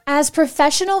As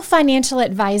professional financial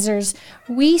advisors,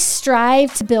 we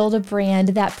strive to build a brand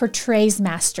that portrays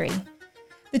mastery.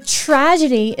 The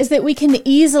tragedy is that we can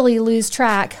easily lose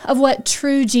track of what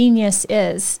true genius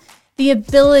is, the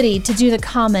ability to do the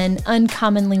common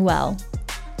uncommonly well.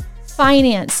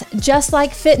 Finance, just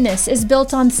like fitness, is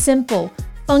built on simple,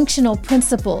 functional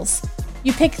principles.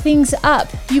 You pick things up,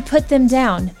 you put them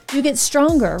down, you get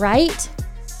stronger, right?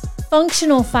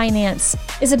 Functional finance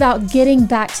is about getting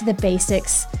back to the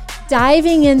basics,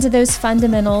 diving into those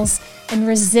fundamentals, and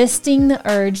resisting the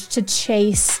urge to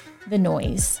chase the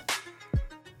noise.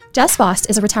 Jess Vost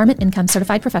is a retirement income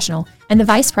certified professional and the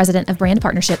Vice President of Brand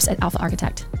Partnerships at Alpha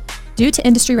Architect. Due to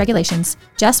industry regulations,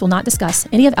 Jess will not discuss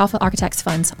any of Alpha Architect's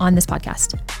funds on this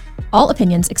podcast. All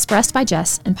opinions expressed by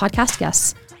Jess and podcast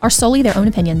guests are solely their own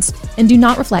opinions and do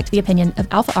not reflect the opinion of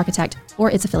Alpha Architect or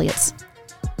its affiliates.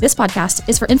 This podcast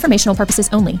is for informational purposes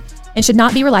only and should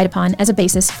not be relied upon as a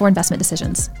basis for investment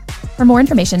decisions. For more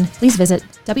information, please visit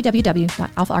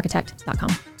www.alphaarchitect.com.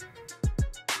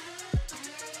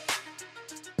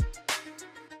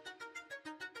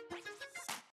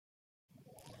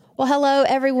 Well, hello,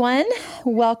 everyone.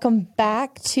 Welcome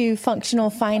back to Functional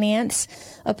Finance,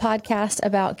 a podcast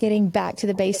about getting back to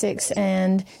the basics.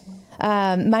 And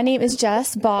my name is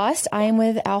Jess Vost. I am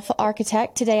with Alpha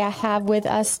Architect. Today I have with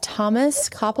us Thomas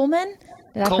Kopelman.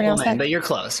 Did I pronounce that? But you're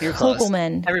close. You're close.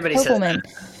 Kopelman. Everybody says that.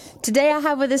 Today I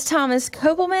have with us Thomas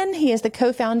Kopelman. He is the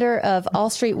co-founder of All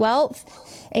Street Wealth.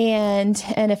 And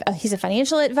if he's a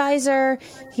financial advisor,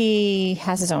 he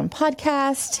has his own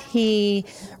podcast. He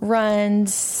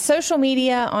runs social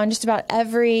media on just about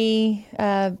every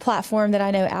platform that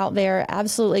I know out there.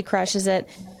 Absolutely crushes it.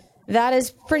 That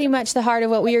is pretty much the heart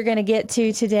of what we are going to get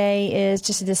to today, is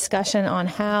just a discussion on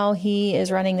how he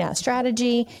is running that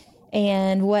strategy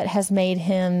and what has made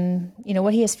him,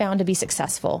 what he has found to be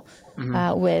successful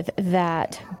with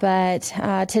that. But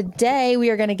today we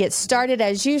are going to get started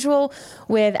as usual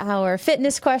with our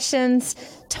fitness questions.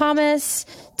 Thomas,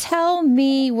 tell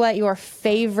me what your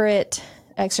favorite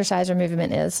exercise or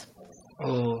movement is.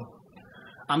 Oh,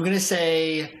 I'm going to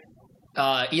say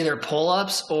either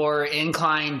pull-ups or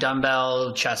incline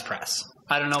dumbbell chest press.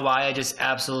 I don't know why. I just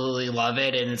absolutely love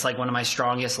it. And it's like one of my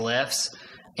strongest lifts.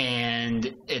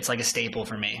 And it's like a staple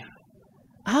for me.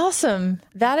 Awesome.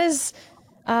 That's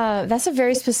a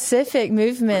very specific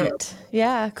movement.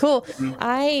 Yeah, cool.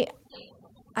 I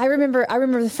remember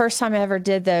the first time I ever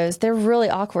did those. They're really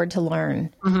awkward to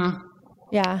learn. Mm-hmm.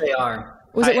 Yeah. They are.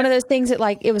 Was it one of those things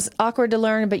that it was awkward to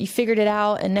learn, but you figured it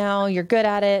out and now you're good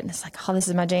at it? And it's like, oh, this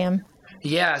is my jam.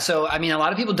 Yeah. So, a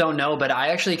lot of people don't know, but I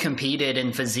actually competed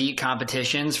in physique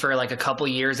competitions for a couple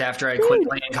years after I quit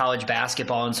playing college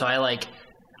basketball. And so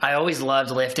I always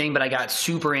loved lifting, but I got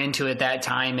super into it that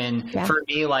time. And for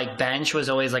me, bench was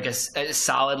always a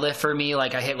solid lift for me.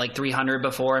 I hit 300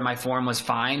 before and my form was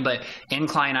fine, but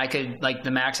incline, I could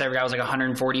the max I ever got was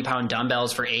 140 pound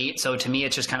dumbbells for 8. So to me,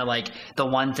 it's just kind of the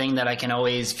one thing that I can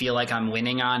always feel like I'm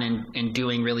winning on and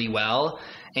doing really well.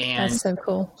 And that's so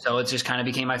cool. So it just kind of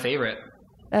became my favorite.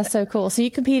 That's so cool. So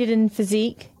you competed in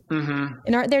physique, mm-hmm.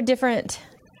 And aren't there different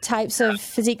types of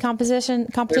physique competitions?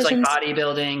 There's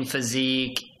bodybuilding,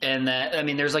 physique, and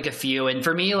there's a few. And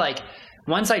for me,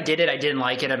 once I did it, I didn't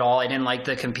like it at all. I didn't like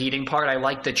the competing part. I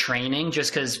liked the training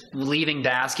just because leaving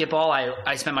basketball,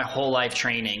 I spent my whole life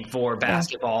training for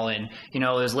basketball. And, it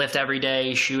was lift every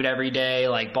day, shoot every day,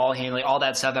 ball handling, all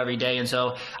that stuff every day. And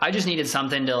so I just needed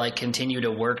something to continue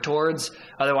to work towards.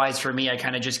 Otherwise, for me, I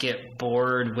kind of just get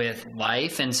bored with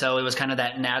life. And so it was kind of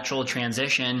that natural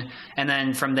transition. And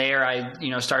then from there, I,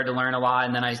 started to learn a lot.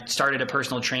 And then I started a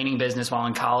personal training business while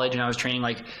in college. And I was training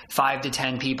 5 to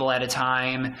 10 people at a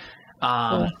time.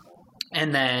 Cool.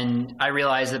 And then I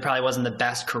realized it probably wasn't the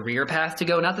best career path to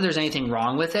go. Not that there's anything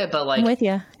wrong with it, but I'm with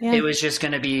you. Yeah. It was just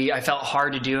going to be, I felt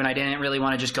hard to do. And I didn't really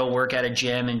want to just go work at a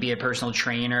gym and be a personal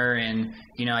trainer. And,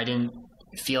 I didn't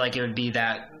feel like it would be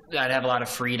that I'd have a lot of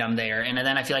freedom there. And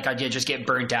then I feel like I'd just get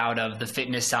burnt out of the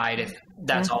fitness side if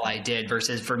that's all I did,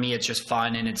 versus for me, it's just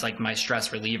fun. And it's my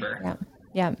stress reliever.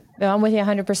 Yeah. No, I'm with you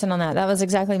 100% on that. That was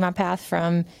exactly my path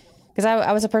because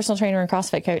I was a personal trainer and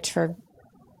CrossFit coach for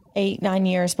 8-9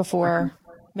 years before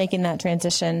making that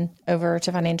transition over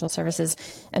to financial services.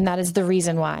 And that is the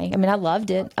reason why. I loved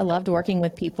it. I loved working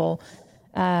with people.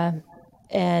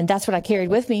 And that's what I carried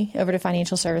with me over to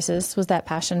financial services, was that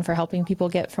passion for helping people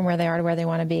get from where they are to where they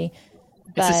want to be.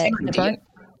 But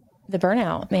the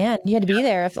burnout, man, you had to be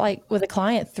there with a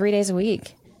client 3 days a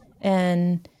week,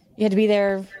 and you had to be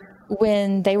there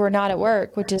when they were not at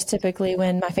work, which is typically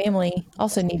when my family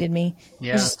also needed me.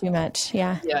 Yeah. It's just too much.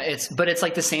 Yeah. Yeah. It's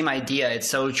like the same idea. It's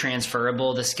so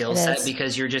transferable, the skill set,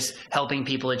 because you're just helping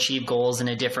people achieve goals in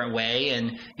a different way.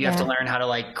 And you have to learn how to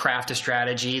like craft a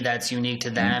strategy that's unique to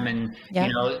them. And,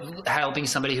 you know, helping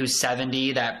somebody who's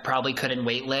 70 that probably couldn't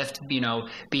weight lift, you know,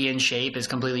 be in shape is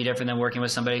completely different than working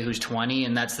with somebody who's 20.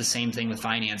 And that's the same thing with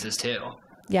finances too.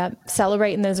 Yep.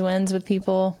 Celebrating those wins with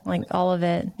people, like all of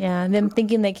it. Yeah. Them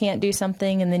thinking they can't do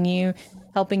something and then you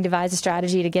helping devise a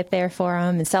strategy to get there for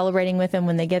them and celebrating with them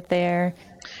when they get there.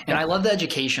 And I love the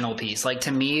educational piece. Like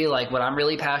to me, like what I'm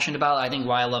really passionate about, I think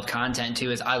why I love content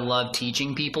too, is I love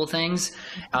teaching people things.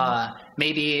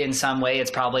 Maybe in some way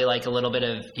it's probably like a little bit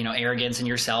of, you know, arrogance in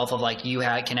yourself of like you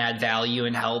can add value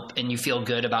and help and you feel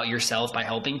good about yourself by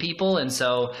helping people. And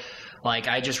so like,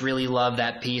 I just really love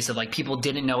that piece of like, people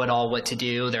didn't know at all what to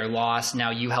do. They're lost.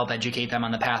 Now you help educate them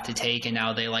on the path to take. And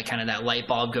now they like kind of that light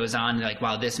bulb goes on. They're like,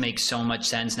 wow, this makes so much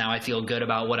sense. Now I feel good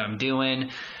about what I'm doing.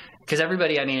 Because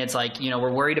everybody, I mean, it's like, you know,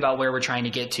 we're worried about where we're trying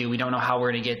to get to. We don't know how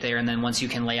we're going to get there. And then once you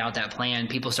can lay out that plan,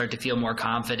 people start to feel more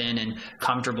confident and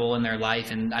comfortable in their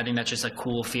life. And I think that's just a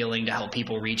cool feeling to help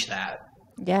people reach that.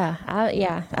 Yeah.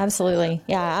 Yeah, absolutely.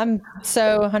 Yeah. I'm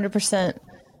so 100%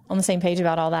 on the same page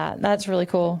about all that. That's really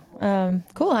cool.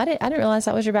 Cool. I didn't realize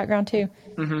that was your background too.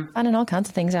 Finding all kinds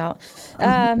of things out.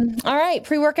 All right.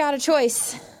 Pre-workout of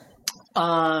choice.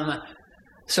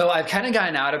 So I've kind of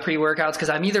gotten out of pre-workouts because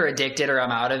I'm either addicted or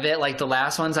I'm out of it. Like the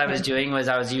last ones I was doing was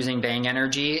I was using Bang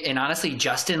Energy, and honestly,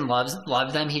 Justin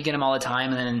loved them. He'd get them all the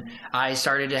time. And then I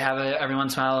started to have it every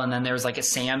once in a while. And then there was like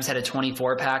Sam's had a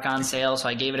 24 pack on sale. So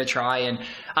I gave it a try, and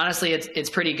honestly, it's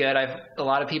pretty good. A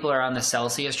lot of people are on the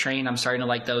Celsius train. I'm starting to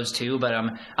like those too, but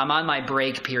I'm on my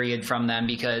break period from them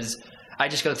because I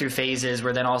just go through phases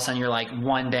where then all of a sudden you're like,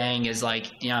 one bang is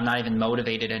like, you know, I'm not even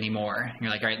motivated anymore. And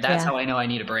you're like, all right, that's how I know I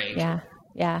need a break.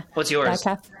 Yeah. What's yours?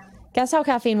 That's how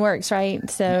caffeine works, right?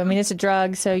 So, I mean, it's a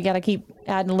drug, so you got to keep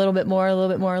adding a little bit more.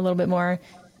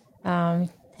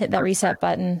 Hit that reset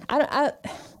button. I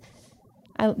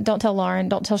don't tell Lauren.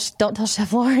 Don't tell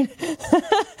Chef Lauren.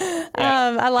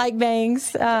 I like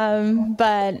bangs,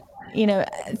 but you know,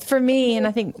 for me, and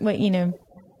I think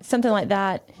something like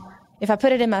that. If I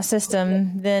put it in my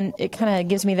system, then it kind of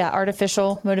gives me that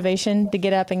artificial motivation to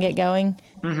get up and get going,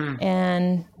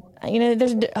 and you know,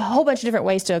 there's a whole bunch of different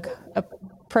ways to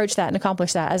approach that and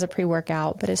accomplish that as a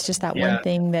pre-workout, but it's just that one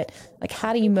thing that, like,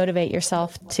 how do you motivate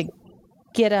yourself to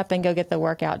get up and go get the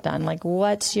workout done? Like,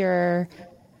 what's your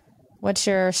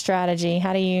strategy?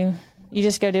 How do you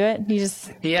just go do it?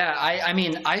 I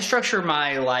mean, I structure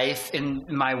my life and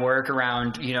my work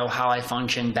around, you know, how I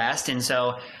function best. And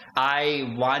so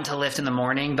I want to lift in the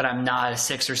morning, but I'm not a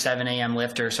 6 or 7 a.m.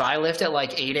 lifter. So I lift at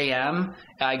like 8 a.m.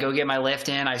 I go get my lift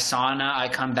in, I sauna, I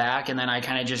come back, and then I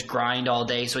kind of just grind all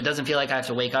day. So it doesn't feel like I have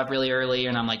to wake up really early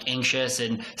and I'm like anxious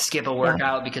and skip a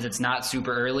workout because it's not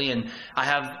super early. And I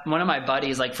have one of my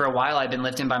buddies, like for a while I've been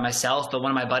lifting by myself, but one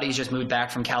of my buddies just moved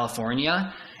back from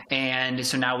California. And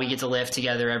so now we get to lift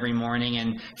together every morning.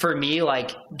 And for me,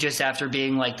 like just after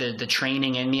being like the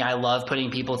training in me, I love putting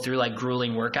people through like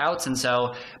grueling workouts. And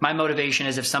so my motivation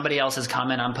is if somebody else is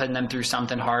coming, I'm putting them through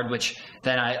something hard, which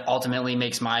then ultimately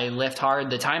makes my lift hard.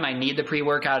 The time I need the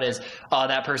pre-workout is, oh,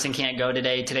 that person can't go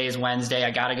today. Today is Wednesday.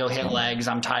 I got to go hit legs.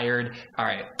 I'm tired. All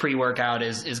right. Pre-workout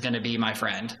is going to be my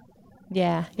friend.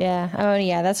 Yeah. Yeah. Oh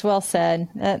yeah. That's well said.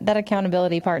 That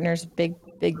accountability partner's big.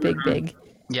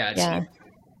 Yeah.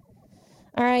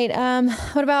 All right.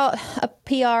 What about a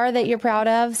PR that you're proud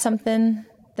of? Something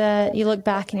that you look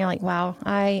back and you're like, wow,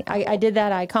 I did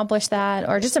that. I accomplished that.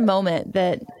 Or just a moment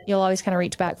that you'll always kind of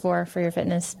reach back for your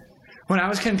fitness. When I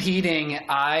was competing,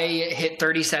 I hit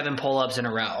 37 pull-ups in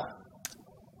a row.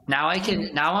 Now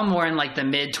I'm more in like the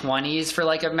mid 20s for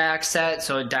like a max set.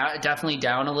 So definitely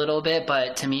down a little bit.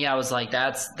 But to me, I was like,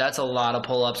 that's a lot of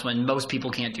pull-ups when most people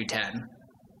can't do 10.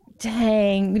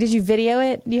 Dang. Did you video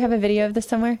it? Do you have a video of this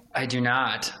somewhere? I do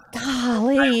not.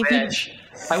 Golly. I wish.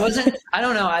 I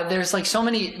don't know. There's like so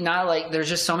many, there's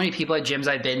just so many people at gyms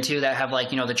I've been to that have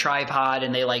like, you know, the tripod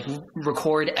and they like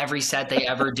record every set they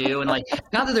ever do. And like,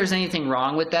 not that there's anything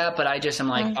wrong with that, but I just am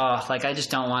like, I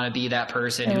just don't want to be that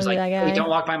person who's like, hey, don't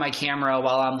walk by my camera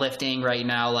while I'm lifting right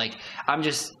now. Like, I'm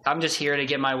just here to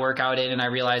get my workout in. And I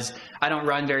realize I don't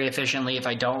run very efficiently if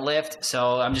I don't lift.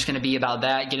 So I'm just going to be about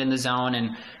that, get in the zone.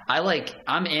 And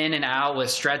I'm in and out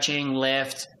with stretching,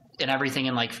 lift, and everything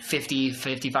in like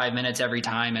 55 minutes every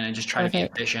time. And I just try to be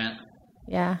efficient.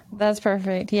 Yeah, that's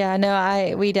perfect. Yeah, no,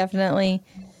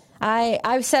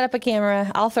 I've set up a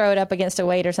camera. I'll throw it up against a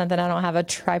weight or something. I don't have a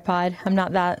tripod. I'm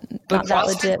not that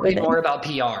legit with it. More about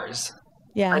PRs.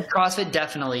 Yeah. Like CrossFit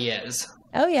definitely is.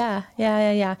 Oh yeah.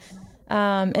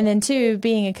 And then too,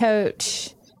 being a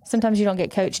coach, sometimes you don't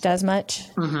get coached as much,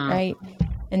 right?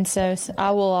 And so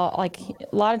I will, like,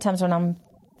 a lot of times when I'm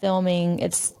filming,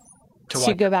 it's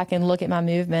to go back and look at my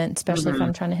movement, especially if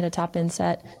I'm trying to hit a top end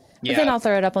set. But then I'll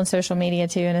throw it up on social media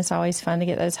too, and it's always fun to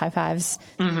get those high fives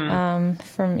from,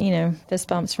 fist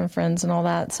bumps from friends and all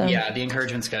that. So yeah, the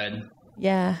encouragement's good.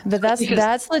 Yeah, but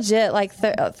that's legit, like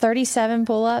 37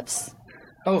 pull-ups.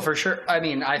 Oh, for sure. I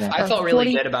mean, I felt really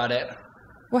 40, good about it.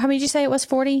 Well, how many did you say it was?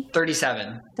 40?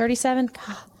 37. 37?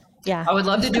 Yeah. I would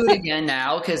love to do it again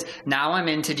now, because now I'm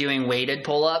into doing weighted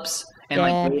pull-ups and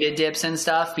like weighted dips and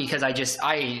stuff, because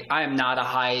I am not a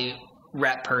high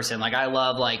rep person. Like, I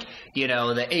love, like,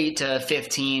 the 8 to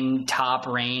 15 top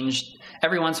range.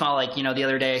 Every once in a while, like, the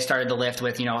other day I started to lift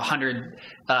with, 100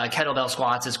 kettlebell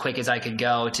squats as quick as I could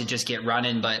go to just get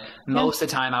running. But most of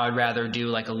the time I would rather do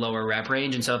like a lower rep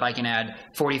range. And so if I can add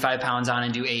 45 pounds on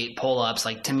and do 8 pull-ups,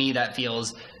 like, to me, that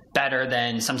feels better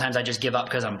than sometimes I just give up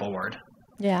because I'm bored.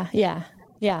 Yeah,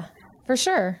 for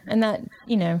sure. And that,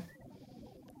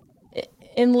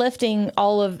 in lifting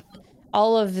all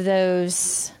of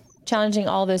those, challenging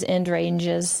all those end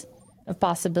ranges of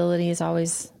possibility is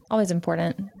always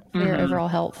important for your overall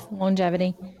health,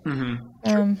 longevity.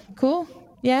 Cool.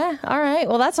 Yeah. All right.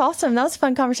 Well, that's awesome. That was a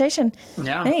fun conversation.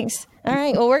 Yeah. Thanks. All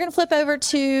right. Well, we're going to flip over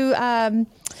to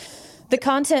the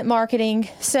content marketing.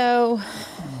 So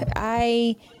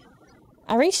I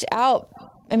reached out.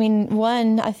 I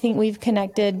mean, I think we've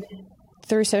connected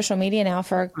through social media now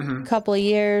for a couple of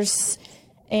years,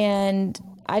 and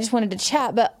I just wanted to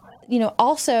chat. But,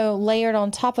 also layered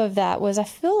on top of that was, I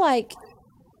feel like,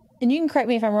 and you can correct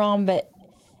me if I'm wrong, but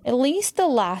at least the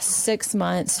last 6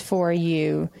 months for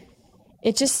you,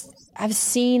 I've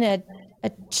seen a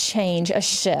change, a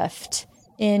shift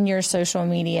in your social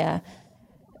media.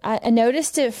 I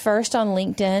noticed it first on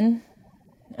LinkedIn,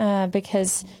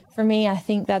 because for me, I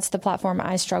think that's the platform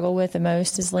I struggle with the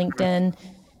most, is LinkedIn.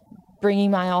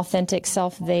 Bringing my authentic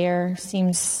self there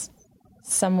seems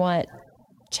somewhat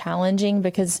challenging,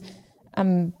 because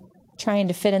I'm trying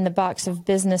to fit in the box of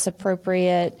business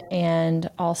appropriate, and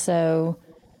also,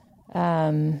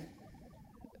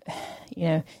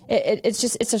 it's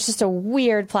just a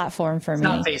weird platform for me. It's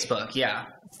not Facebook. Yeah.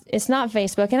 It's not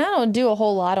Facebook. And I don't do a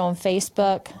whole lot on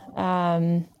Facebook.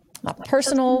 I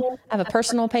have a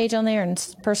personal page on there,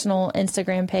 and personal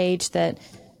Instagram page that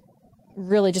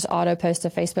really just auto post to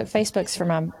Facebook. Facebook's for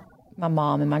my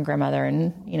mom and my grandmother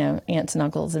and, aunts and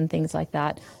uncles and things like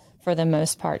that, for the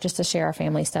most part, just to share our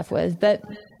family stuff with. But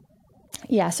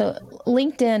yeah, so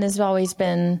LinkedIn has always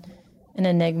been an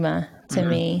enigma to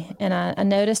me. And I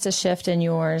noticed a shift in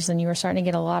yours, and you were starting to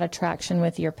get a lot of traction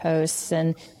with your posts,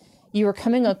 and you were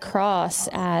coming across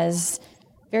as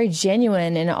very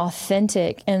genuine and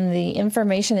authentic, and the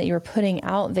information that you were putting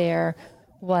out there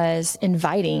was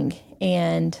inviting.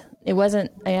 And it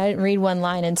wasn't, I didn't read one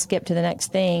line and skip to the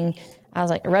next thing. I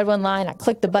was like, I read one line, I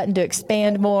clicked the button to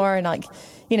expand more. And like,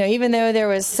 even though there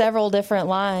was several different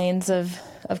lines of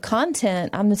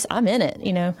content, I'm in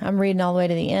it, I'm reading all the way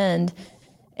to the end.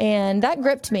 And that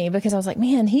gripped me, because I was like,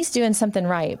 man, he's doing something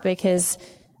right, because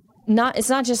it's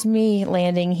not just me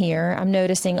landing here. I'm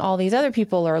noticing all these other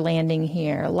people are landing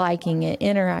here, liking it,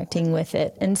 interacting with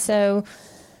it. And so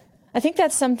I think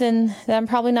that's something that I'm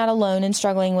probably not alone in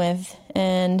struggling with,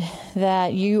 and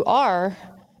that you are,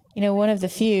 one of the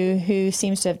few who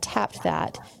seems to have tapped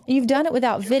that. And you've done it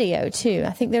without video too.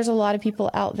 I think there's a lot of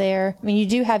people out there. I mean, you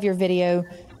do have your video.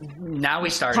 Now we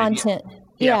started content.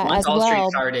 Yeah, as All Street well.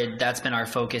 started, that's been our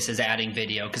focus, is adding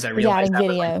video, because I realized that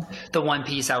was like the one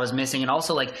piece I was missing. And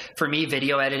also, like, for me,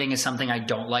 video editing is something I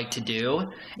don't like to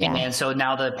do. Yeah. And so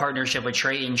now the partnership with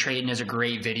Trayton is a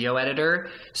great video editor.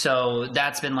 So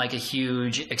that's been like a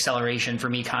huge acceleration for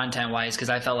me content-wise, because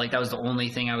I felt like that was the only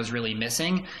thing I was really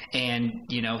missing. And,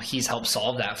 he's helped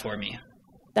solve that for me.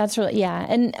 That's really, yeah.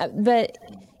 And but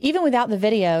even without the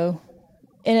video,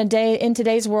 in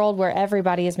today's world where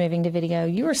everybody is moving to video,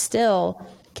 you are still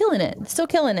killing it.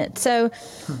 So,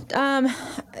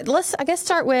 let's, I guess,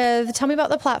 start with, tell me about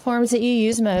the platforms that you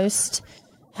use most,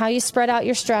 how you spread out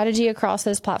your strategy across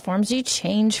those platforms. Do you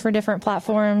change for different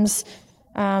platforms?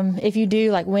 If you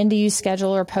do, like, when do you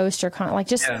schedule or post or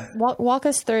walk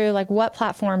us through, like, what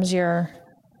platforms you're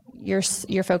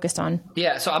focused on.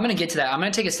 Yeah, so I'm going to get to that. I'm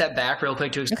going to take a step back real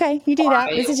quick to explain. Okay, you do that.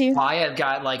 This is you. Why I've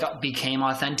got became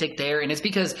authentic there, and it's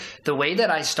because the way that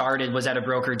I started was at a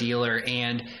broker dealer,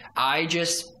 and I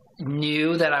just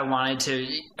knew that I wanted to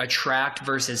attract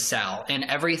versus sell. And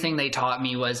everything they taught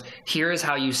me was, here is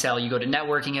how you sell. You go to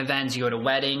networking events, you go to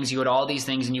weddings, you go to all these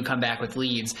things, and you come back with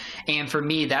leads. And for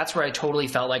me, that's where I totally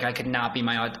felt like I could not be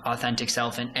my authentic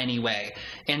self in any way.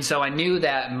 And so I knew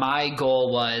that my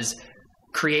goal was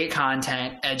create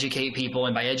content, educate people,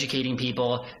 and by educating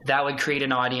people, that would create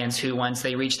an audience who, once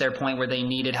they reached their point where they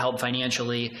needed help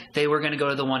financially, they were going to go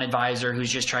to the one advisor who's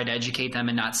just trying to educate them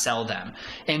and not sell them.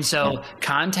 And so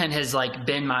content has like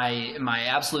been my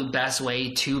absolute best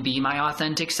way to be my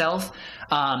authentic self.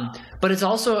 But it's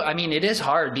also, I mean, it is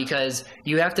hard because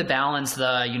you have to balance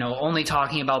the, only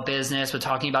talking about business with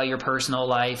talking about your personal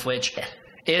life, which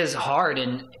is hard.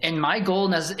 And my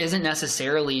goal isn't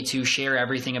necessarily to share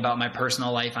everything about my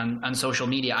personal life on social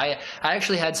media. I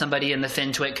actually had somebody in the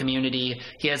FinTwit community.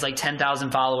 He has like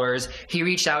 10,000 followers. He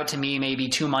reached out to me maybe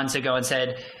 2 months ago and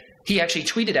said, he actually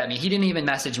tweeted at me. He didn't even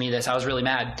message me this. I was really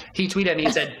mad. He tweeted at me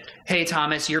and said, "Hey,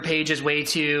 Thomas, your page is way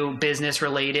too business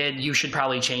related. You should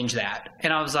probably change that."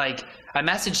 And I was like, I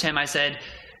messaged him. I said,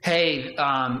 "Hey,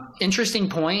 interesting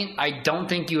point. I don't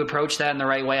think you approached that in the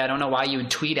right way. I don't know why you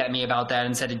would tweet at me about that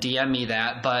instead of DM me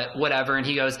that, but whatever." And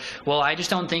he goes, "Well, I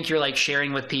just don't think you're like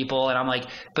sharing with people." And I'm like,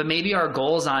 but maybe our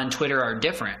goals on Twitter are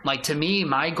different. Like, to me,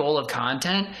 my goal of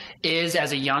content is,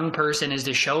 as a young person, is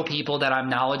to show people that I'm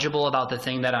knowledgeable about the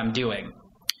thing that I'm doing.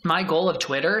 My goal of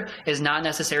Twitter is not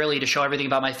necessarily to show everything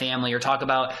about my family or talk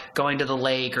about going to the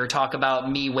lake or talk about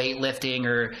me weightlifting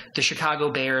or the Chicago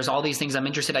Bears, all these things I'm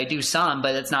interested. I do some,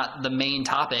 but it's not the main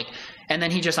topic. And then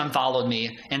he just unfollowed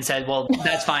me and said, "Well,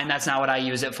 that's fine. That's not what I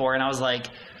use it for." And I was like,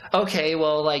 okay,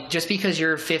 well, like, just because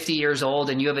you're 50 years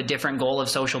old and you have a different goal of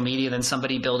social media than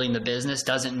somebody building the business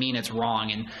doesn't mean it's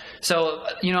wrong. And so,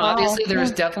 obviously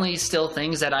there's definitely still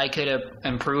things that I could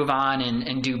improve on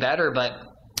and do better. But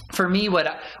for me, what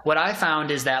I found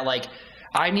is that, like,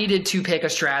 I needed to pick a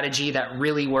strategy that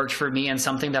really worked for me and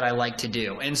something that I like to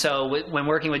do. And so when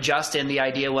working with Justin, the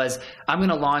idea was, I'm going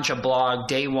to launch a blog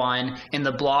day one, and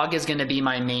the blog is going to be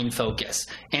my main focus.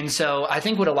 And so I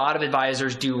think what a lot of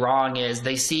advisors do wrong is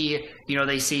they see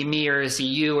me or see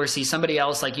you or see somebody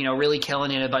else, like, really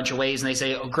killing it in a bunch of ways. And they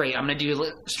say, "Oh, great, I'm going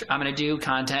to do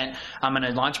content. I'm going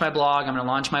to launch my blog. I'm going to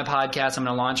launch my podcast. I'm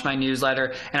going to launch my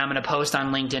newsletter, and I'm going to post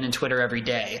on LinkedIn and Twitter every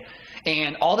day."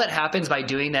 And all that happens by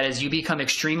doing that is you become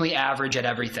extremely average at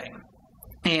everything.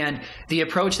 And the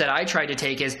approach that I try to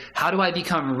take is, how do I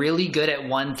become really good at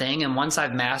one thing? And once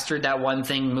I've mastered that one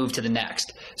thing, move to the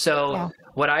next. So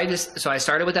I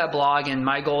started with that blog, and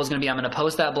my goal is going to be, I'm going to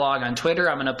post that blog on Twitter.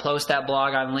 I'm going to post that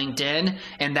blog on LinkedIn,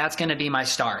 and that's going to be my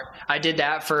start. I did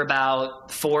that for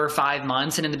about 4 or 5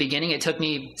 months. And in the beginning, it took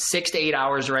me 6 to 8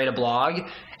 hours to write a blog.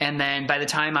 And then by the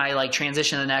time I transitioned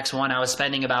to the next one, I was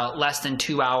spending about less than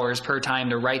 2 hours per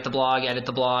time to write the blog, edit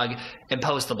the blog, and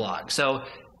post the blog. So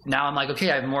now I'm like,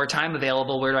 okay, I have more time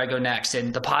available. Where do I go next?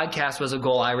 And the podcast was a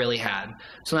goal I really had.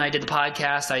 So when I did the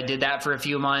podcast, I did that for a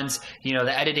few months.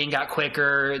 The editing got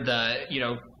quicker.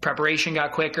 The, preparation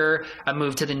got quicker. I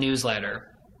moved to the newsletter.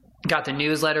 Got the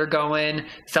newsletter going,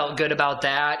 felt good about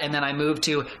that. And then I moved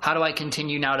to, how do I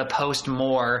continue now to post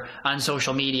more on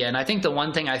social media? And I think the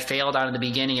one thing I failed on in the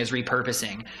beginning is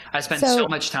repurposing. I spent so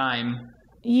much time.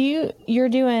 You're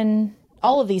doing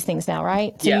all of these things now,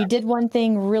 right? So you did one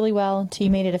thing really well until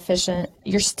you made it efficient.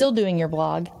 You're still doing your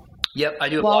blog. Yep, I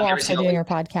do a blog every single doing week.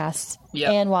 Your podcast. Yep.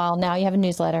 And while now you have a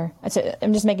newsletter.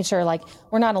 I'm just making sure,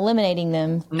 we're not eliminating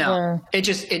them. No,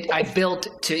 I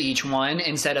built to each one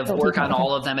instead of work on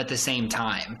all of them at the same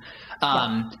time.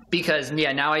 Because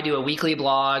now I do a weekly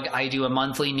blog. I do a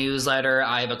monthly newsletter.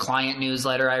 I have a client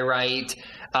newsletter I write.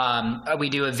 We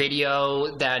do a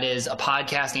video that is a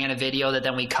podcast and a video that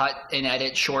then we cut and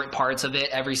edit short parts of it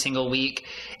every single week.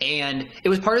 And it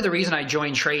was part of the reason I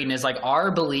joined Trading, is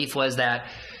our belief was that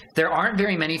there aren't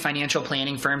very many financial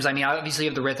planning firms. I mean, obviously you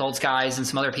have the Ritholtz guys and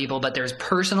some other people, but there's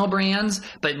personal brands,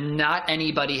 but not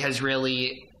anybody has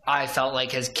really, I felt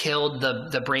like, has killed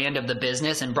the brand of the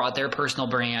business and brought their personal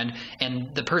brand.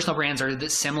 And the personal brands are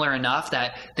similar enough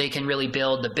that they can really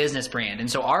build the business brand. And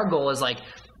so our goal is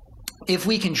if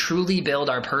we can truly build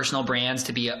our personal brands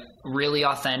to be really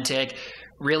authentic,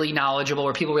 really knowledgeable,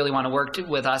 where people really want to work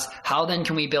with us, how then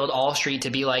can we build All Street to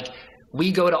be we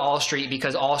go to All Street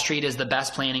because All Street is the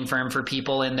best planning firm for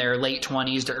people in their late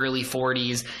 20s to early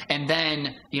 40s. And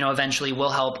then, eventually we'll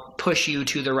help push you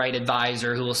to the right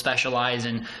advisor who will specialize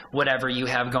in whatever you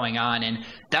have going on. And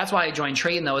that's why I joined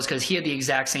Trading, though, is because he had the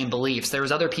exact same beliefs. There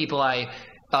was other people I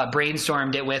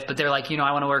brainstormed it with, but they're like,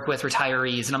 I want to work with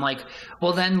retirees. And I'm like,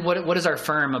 well, then what is our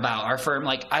firm about? Our firm,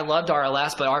 I loved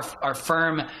RLS, but our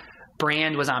firm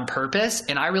brand was on purpose,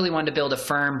 and I really wanted to build a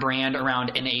firm brand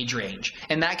around an age range,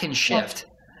 and that can shift.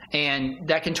 And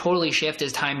that can totally shift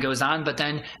as time goes on. But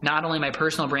then not only my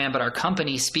personal brand, but our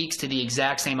company speaks to the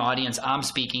exact same audience I'm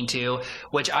speaking to,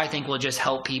 which I think will just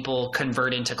help people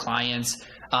convert into clients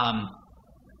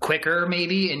quicker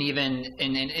maybe, and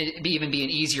even be an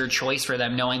easier choice for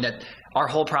them, knowing that our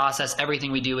whole process,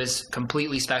 everything we do is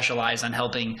completely specialized on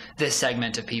helping this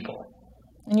segment of people.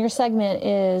 And your segment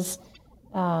is,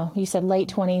 you said late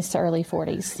 20s to early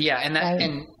 40s. Yeah, and that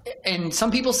right? and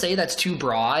some people say that's too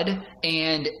broad,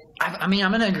 and I mean, I'm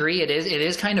going to agree. It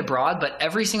is kind of broad, but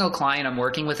every single client I'm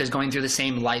working with is going through the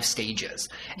same life stages.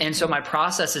 And so my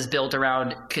process is built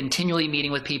around continually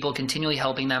meeting with people, continually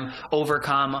helping them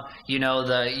overcome,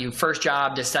 the first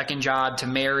job to second job to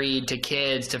married to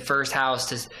kids to first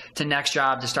house to next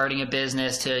job to starting a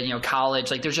business to, college.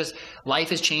 Like there's just,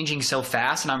 life is changing so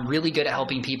fast, and I'm really good at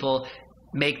helping people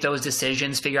make those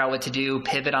decisions, figure out what to do,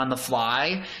 pivot on the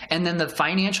fly. And then the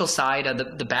financial side of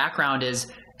the background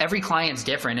is, every client's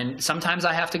different, and sometimes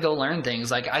I have to go learn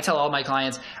things. Like I tell all my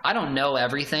clients, I don't know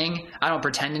everything. I don't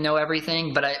pretend to know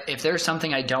everything, but if there's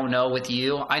something I don't know with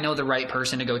you, I know the right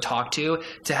person to go talk to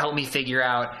help me figure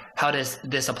out how does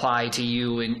this apply to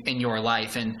you in your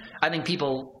life. And I think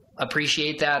people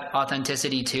appreciate that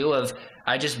authenticity too, of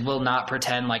I just will not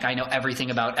pretend like I know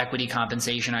everything about equity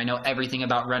compensation. I know everything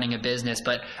about running a business,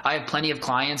 but I have plenty of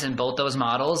clients in both those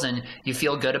models, and you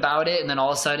feel good about it. And then all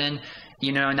of a sudden,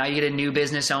 now you get a new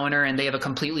business owner and they have a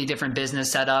completely different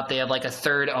business setup. They have like a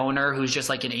third owner who's just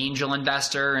like an angel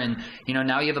investor. And,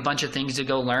 now you have a bunch of things to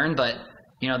go learn, but,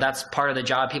 that's part of the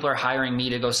job. People are hiring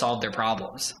me to go solve their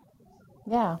problems.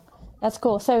 Yeah, that's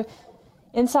cool. So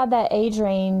inside that age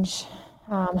range,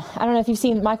 I don't know if you've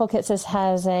seen, Michael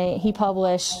Kitces he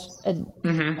published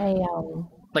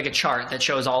like a chart that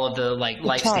shows all of the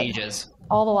life stages.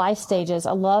 All the life stages.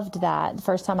 I loved that the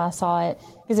first time I saw it,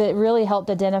 because it really helped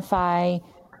identify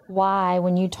why,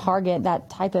 when you target that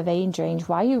type of age range,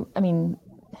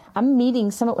 I'm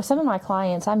meeting some of my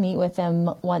clients. I meet with them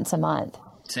once a month,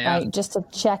 right? Just to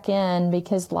check in,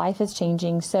 because life is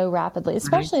changing so rapidly,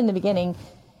 especially in the beginning.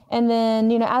 And then,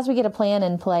 as we get a plan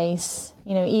in place,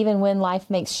 even when life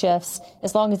makes shifts,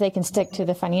 as long as they can stick to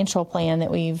the financial plan that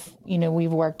we've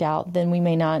worked out, then we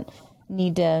may not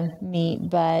need to meet.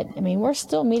 But we're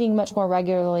still meeting much more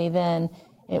regularly than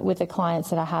with the clients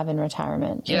that I have in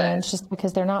retirement. Yeah. And it's just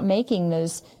because they're not making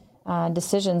those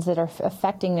decisions that are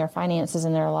affecting their finances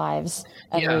in their lives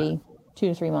every 2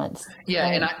 to 3 months. Yeah.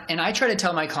 Right? And I try to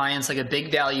tell my clients, like, a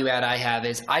big value add I have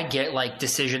is I get like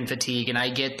decision fatigue, and I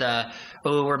get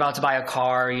we're about to buy a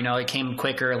car, it came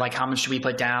quicker. Like, how much should we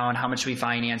put down? How much should we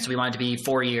finance? Do we want it to be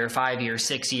 4-year, 5-year,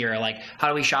 6-year? Like, how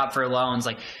do we shop for loans?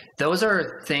 Like, those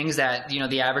are things that,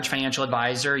 the average financial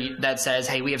advisor that says,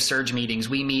 hey, we have surge meetings.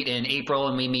 We meet in April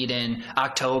and we meet in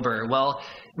October. Well,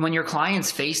 when your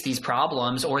clients face these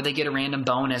problems, or they get a random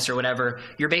bonus or whatever,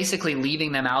 you're basically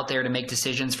leaving them out there to make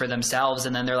decisions for themselves.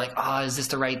 And then they're like, is this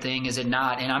the right thing? Is it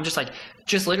not? And I'm just like,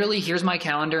 just literally, here's my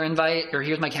calendar invite, or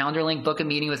here's my calendar link, book a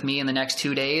meeting with me in the next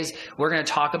 2 days. We're going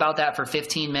to talk about that for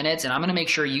 15 minutes. And I'm going to make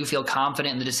sure you feel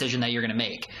confident in the decision that you're going to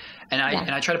make. And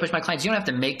I try to push my clients, you don't have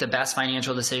to make the best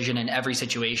financial decision in every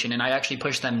situation. And I actually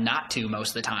push them not to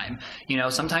most of the time.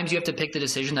 Sometimes you have to pick the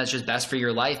decision that's just best for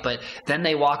your life, but then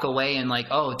they walk away and like,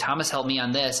 oh, Thomas helped me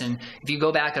on this. And if you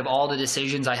go back of all the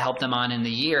decisions I helped them on in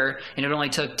the year, and it only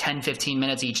took 10, 15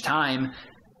 minutes each time,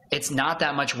 it's not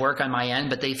that much work on my end,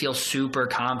 but they feel super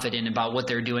confident about what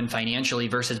they're doing financially,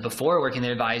 versus before working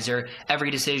the advisor. Every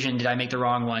decision, did I make the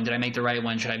wrong one? Did I make the right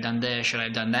one? Should I have done this? Should I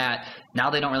have done that? Now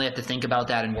they don't really have to think about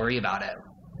that and worry about it.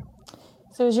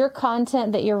 So is your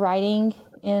content that you're writing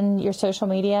in your social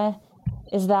media,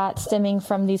 is that stemming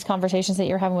from these conversations that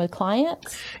you're having with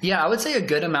clients? Yeah, I would say a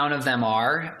good amount of them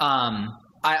are.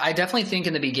 I definitely think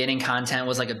in the beginning, content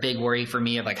was like a big worry for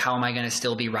me of like, how am I going to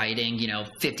still be writing,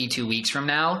 52 weeks from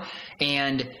now?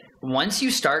 And once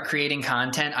you start creating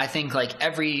content, I think like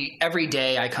every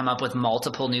day I come up with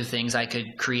multiple new things I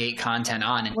could create content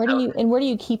on. And where do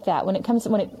you keep that when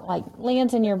it like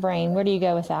lands in your brain? Where do you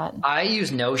go with that? I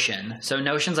use Notion. So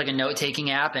Notion's like a note-taking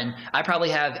app, and I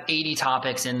probably have 80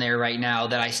 topics in there right now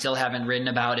that I still haven't written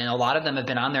about. And a lot of them have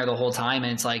been on there the whole time.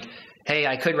 And it's like, hey,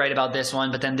 I could write about this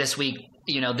one, but then this week,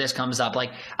 this comes up.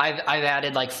 Like I've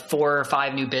added like 4 or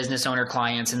 5 new business owner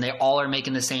clients, and they all are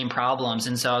making the same problems.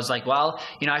 And so I was like, well,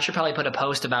 I should probably put a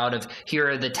post about here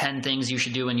are the 10 things you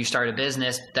should do when you start a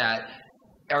business that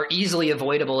are easily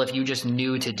avoidable if you just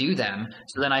knew to do them.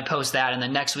 So then I post that, and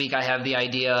then next week I have the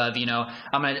idea of,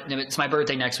 it's my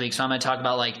birthday next week, so I'm going to talk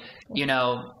about like,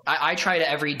 I try to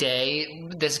every day,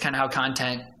 this is kind of how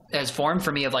content has formed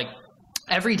for me, of like,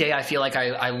 every day I feel like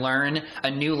I learn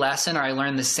a new lesson, or I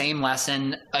learn the same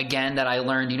lesson again that I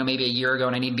learned, maybe a year ago,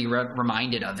 and I need to be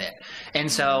reminded of it.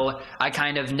 And so I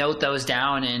kind of note those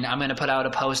down, and I'm going to put out a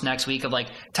post next week of like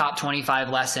top 25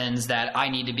 lessons that I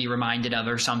need to be reminded of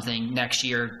or something next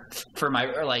year for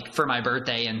my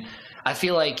birthday. And I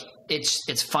feel like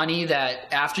it's funny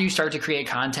that after you start to create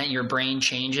content, your brain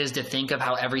changes to think of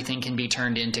how everything can be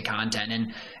turned into content.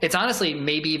 And it's honestly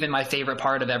maybe even my favorite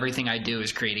part of everything I do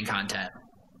is creating content.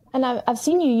 And I've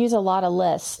seen you use a lot of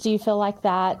lists. Do you feel like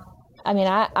that? I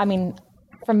mean,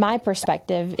 from my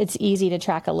perspective, it's easy to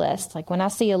track a list. Like when I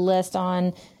see a list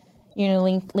on,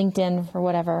 LinkedIn or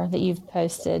whatever that you've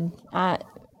posted,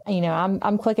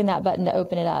 I'm clicking that button to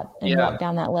open it up and walk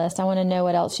down that list. I want to know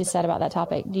what else you said about that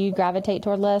topic. Do you gravitate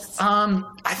toward lists?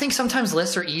 I think sometimes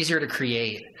lists are easier to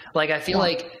create. Like I feel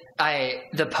like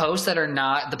the posts that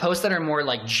are more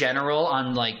like general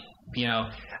on like,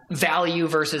 value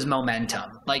versus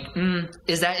momentum. Like,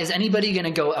 is anybody going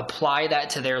to go apply that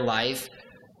to their life?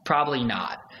 Probably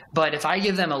not. But if I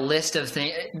give them a list of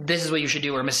things, this is what you should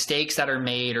do, or mistakes that are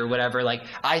made or whatever, like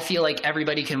I feel like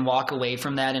everybody can walk away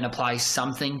from that and apply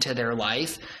something to their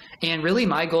life. And really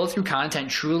my goal through content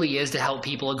truly is to help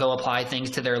people go apply things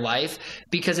to their life,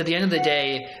 because at the end of the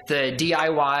day, the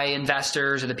DIY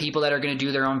investors or the people that are going to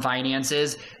do their own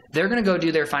finances, they're going to go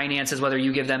do their finances whether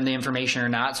you give them the information or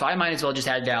not. So I might as well just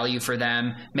add value for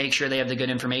them, make sure they have the good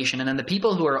information. And then the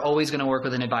people who are always going to work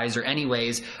with an advisor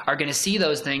anyways are going to see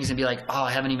those things and be like, oh,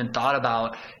 I haven't even thought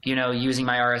about, using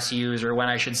my RSUs or when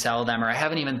I should sell them, or I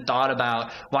haven't even thought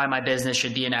about why my business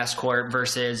should be an S corp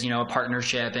versus, a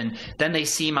partnership. And then they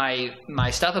see my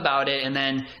stuff about it, and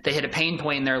then they hit a pain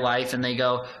point in their life and they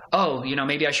go, oh,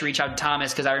 maybe I should reach out to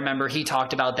Thomas because I remember he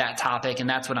talked about that topic and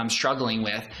that's what I'm struggling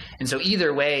with. And so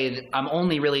either way, I'm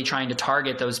only really trying to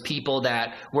target those people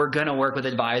that were going to work with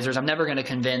advisors. I'm never going to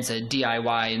convince a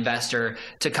DIY investor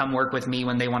to come work with me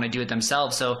when they want to do it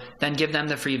themselves. So then give them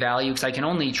the free value, because I can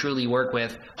only truly work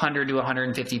with 100 to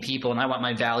 150 people, and I want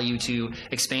my value to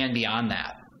expand beyond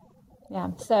that. Yeah.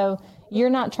 So you're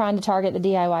not trying to target the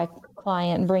DIY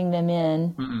client and bring them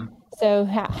in. Mm-mm. So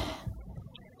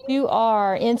who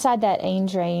are inside that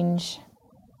age range?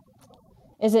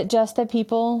 Is it just the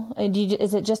people?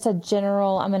 Is it just a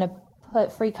general, I'm going to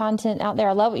put free content out there?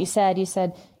 I love what you said. You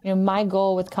said, my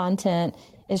goal with content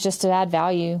is just to add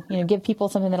value, give people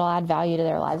something that'll add value to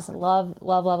their lives. Love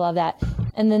that.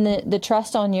 And then the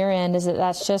trust on your end is that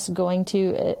that's just going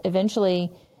to eventually,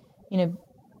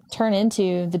 turn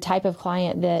into the type of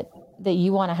client that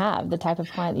you want to have, the type of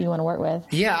client that you want to work with.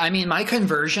 Yeah. I mean, my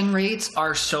conversion rates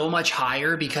are so much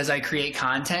higher because I create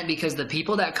content, because the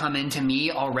people that come into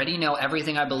me already know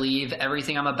everything I believe,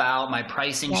 everything I'm about, my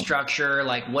pricing structure,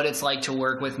 like what it's like to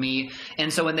work with me.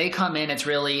 And so when they come in, it's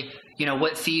really,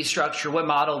 what fee structure, what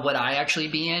model would I actually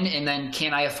be in? And then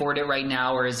can I afford it right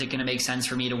now? Or is it going to make sense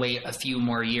for me to wait a few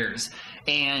more years?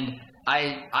 And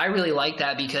I really like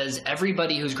that, because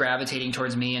everybody who's gravitating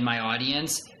towards me and my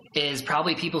audience is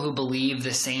probably people who believe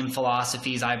the same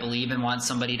philosophies I believe and want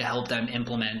somebody to help them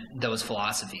implement those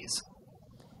philosophies.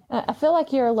 I feel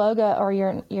like your logo or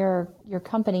your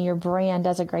company, your brand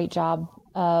does a great job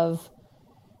of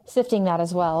sifting that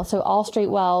as well. So All Street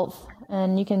Wealth,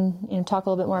 and you can talk a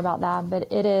little bit more about that,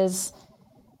 but it is,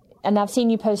 and I've seen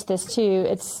you post this too,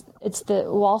 it's the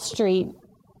Wall Street,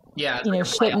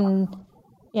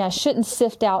 shouldn't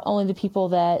sift out only the people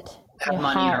that have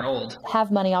money and are old,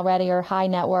 have money already, or high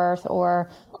net worth, or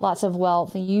lots of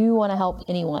wealth. You want to help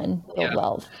anyone build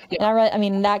wealth. Yeah.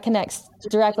 And that connects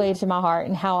directly to my heart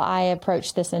and how I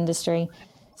approach this industry.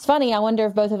 It's funny. I wonder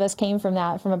if both of us came from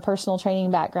that, from a personal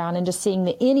training background, and just seeing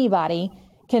that anybody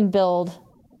can build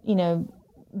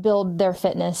their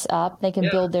fitness up. They can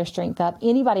build their strength up.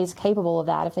 Anybody's capable of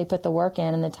that if they put the work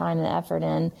in and the time and the effort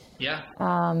in. Yeah.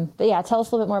 But yeah, tell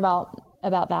us a little bit more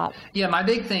about that. Yeah. My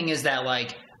big thing is that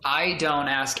I don't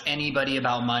ask anybody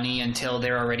about money until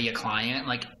they're already a client.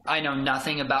 I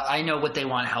know what they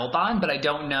want help on, but I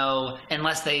don't know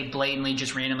unless they blatantly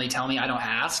just randomly tell me. I don't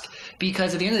ask,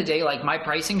 because at the end of the day, my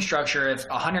pricing structure, if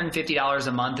 $150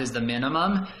 a month is the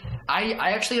minimum, I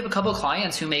actually have a couple of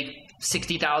clients who make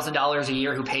 $60,000 a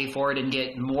year who pay for it and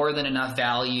get more than enough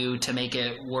value to make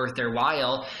it worth their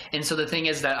while. And so the thing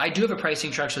is that I do have a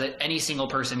pricing structure that any single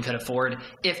person could afford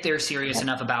if they're serious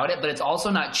enough about it, but it's also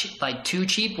not too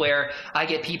cheap where I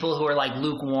get people who are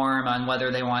lukewarm on whether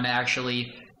they want to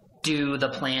actually do the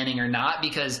planning or not,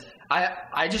 because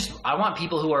I want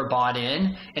people who are bought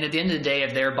in, and at the end of the day,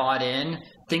 if they're bought in,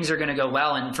 things are going to go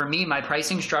well. And for me, my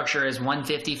pricing structure is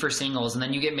 150 for singles, and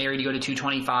then you get married, you go to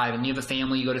 225, and you have a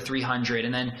family, you go to 300,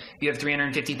 and then you have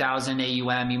 350,000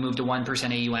 AUM, you move to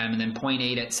 1% AUM, and then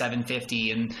 0.8 at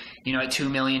 750, and at 2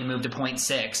 million, move to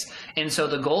 0.6. And so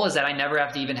the goal is that I never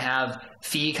have to even have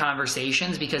fee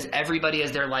conversations, because everybody,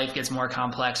 as their life gets more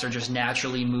complex, are just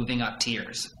naturally moving up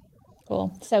tiers.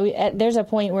 Cool. So there's a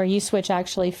point where you switch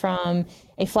actually from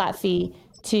a flat fee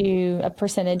to a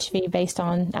percentage fee based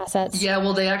on assets? Yeah,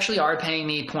 well, they actually are paying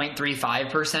me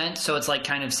 0.35%. So it's like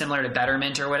kind of similar to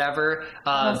Betterment or whatever.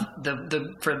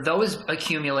 For those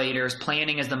accumulators,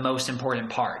 planning is the most important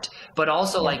part. But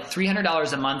also like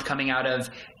 $300 a month coming out of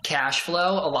cash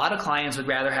flow. A lot of clients would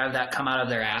rather have that come out of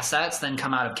their assets than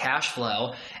come out of cash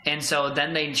flow. And so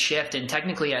then they shift, and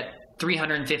technically at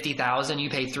 350,000, you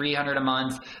pay 300 a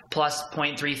month plus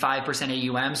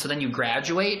 0.35% AUM. So then you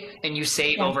graduate and you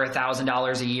save over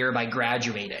 $1,000 a year by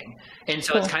graduating. And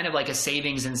so it's kind of like a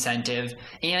savings incentive.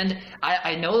 And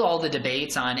I know all the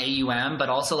debates on AUM, but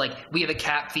also like we have a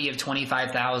cap fee of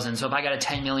 25,000. So if I got a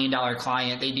 $10 million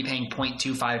client, they'd be paying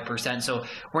 0.25%. So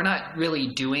we're not really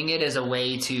doing it as a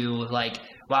way to like,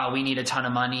 wow, we need a ton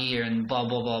of money and blah,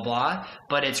 blah, blah, blah.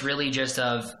 But it's really just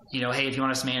of, hey, if you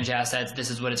want us to manage assets, this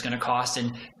is what it's going to cost.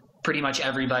 And pretty much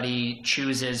everybody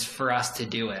chooses for us to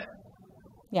do it.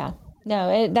 Yeah.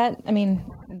 No,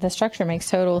 the structure makes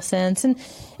total sense. And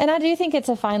I do think it's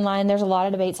a fine line. There's a lot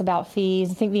of debates about fees.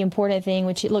 I think the important thing,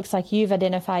 which it looks like you've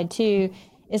identified too,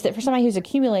 is that for somebody who's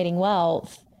accumulating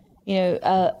wealth,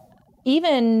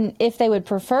 even if they would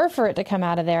prefer for it to come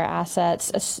out of their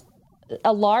assets,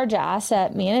 a large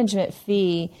asset management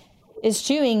fee is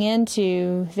chewing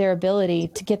into their ability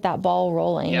to get that ball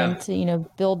rolling and to,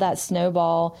 build that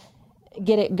snowball,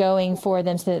 get it going for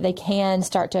them so that they can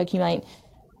start to accumulate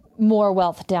more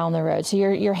wealth down the road. So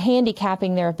you're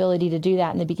handicapping their ability to do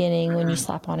that in the beginning when you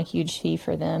slap on a huge fee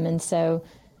for them. And so,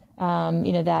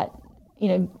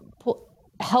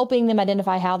 helping them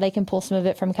identify how they can pull some of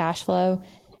it from cash flow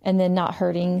and then not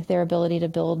hurting their ability to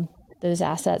build those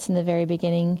assets in the very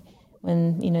beginning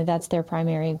when, that's their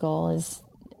primary goal is,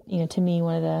 to me,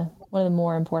 one of the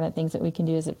more important things that we can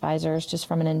do as advisors, just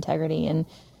from an integrity and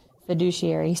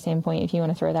fiduciary standpoint, if you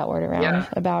want to throw that word around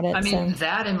about it.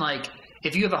 That and like,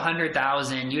 if you have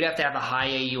 100,000, you'd have to have a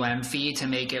high AUM fee to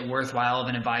make it worthwhile of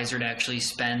an advisor to actually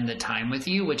spend the time with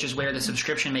you, which is where the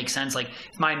subscription makes sense. Like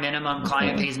if my minimum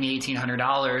client pays me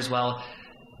 $1,800, well,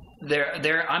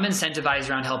 I'm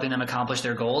incentivized around helping them accomplish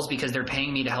their goals because they're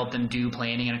paying me to help them do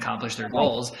planning and accomplish their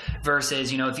goals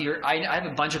versus, I have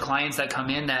a bunch of clients that come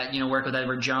in that, work with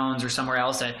Edward Jones or somewhere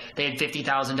else that they had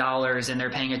 $50,000 and they're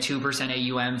paying a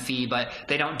 2% AUM fee, but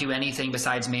they don't do anything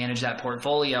besides manage that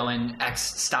portfolio and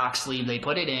X stock sleeve they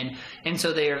put it in. And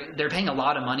so they're paying a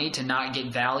lot of money to not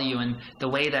get value. And the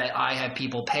way that I have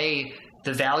people pay,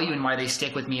 the value and why they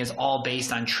stick with me is all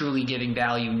based on truly giving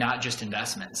value, not just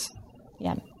investments.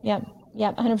 Yeah,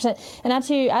 100%. And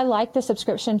I like the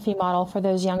subscription fee model for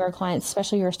those younger clients,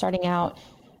 especially who are starting out,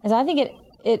 as I think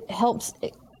it helps.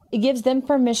 It gives them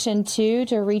permission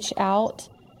to reach out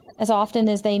as often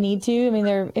as they need to. I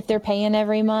mean, if they're paying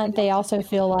every month, they also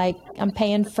feel like I'm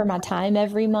paying for my time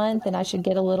every month, and I should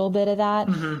get a little bit of that.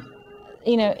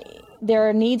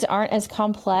 Their needs aren't as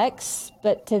complex,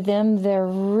 but to them, they're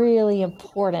really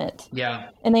important. Yeah.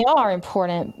 And they are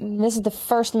important. This is the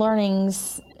first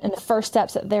learnings and the first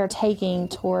steps that they're taking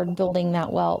toward building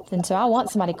that wealth. And so I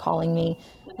want somebody calling me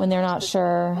when they're not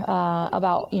sure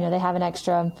about, they have an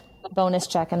extra bonus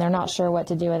check and they're not sure what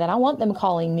to do with it. I want them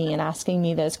calling me and asking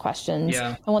me those questions.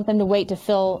 Yeah. I want them to I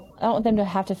don't want them to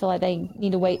have to feel like they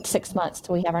need to wait 6 months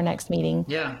till we have our next meeting.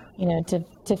 Yeah.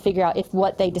 To figure out if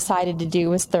what they decided to do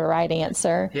was the right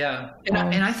answer. Yeah.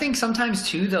 And I think sometimes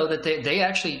too, though, that they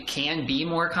actually can be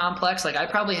more complex. Like I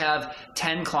probably have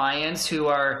 10 clients who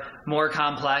are more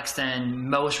complex than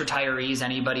most retirees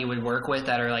anybody would work with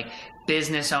that are like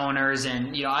business owners.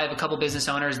 And, I have a couple business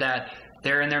owners that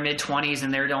they're in their mid-20s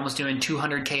and they're almost doing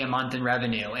 $200K a month in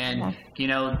revenue. And,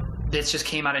 this just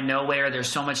came out of nowhere. There's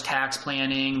so much tax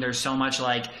planning. There's so much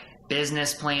like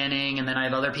business planning. And then I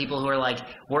have other people who are like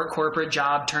work corporate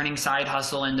job, turning side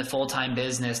hustle into full-time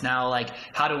business. Now, like,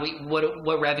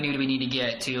 what revenue do we need to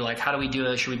get to? Like, how do we do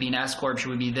it? Should we be an S Corp? Should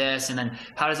we be this? And then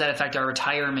how does that affect our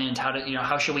retirement?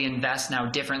 How should we invest now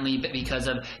differently because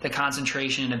of the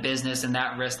concentration in a business and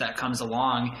that risk that comes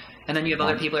along? And then you have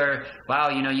other people who are, wow,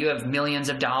 you have millions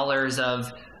of dollars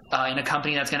of in a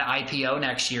company that's going to IPO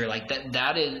next year. Like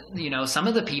that is, some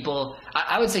of the people,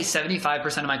 I would say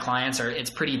 75% of my clients it's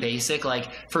pretty basic.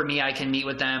 Like for me, I can meet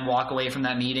with them, walk away from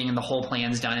that meeting, and the whole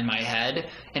plan's done in my head.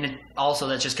 And also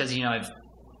that's just because,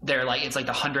 it's like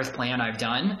the 100th plan I've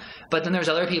done. But then there's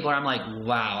other people where I'm like,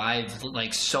 wow, I've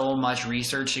like so much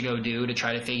research to go do to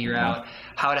try to figure out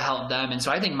how to help them. And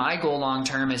so I think my goal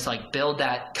long-term is to like build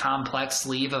that complex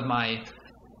sleeve of my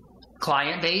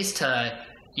client base to,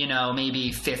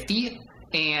 maybe 50,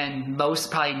 and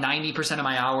probably 90% of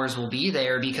my hours will be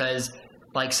there because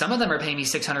like some of them are paying me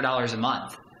 $600 a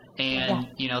month. And,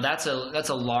 that's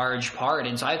a large part.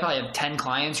 And so I probably have 10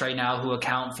 clients right now who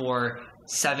account for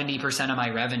 70% of my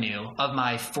revenue of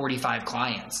my 45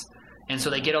 clients. And so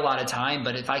they get a lot of time,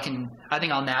 but I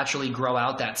think I'll naturally grow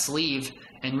out that sleeve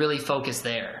and really focus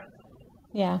there.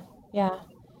 Yeah. Yeah.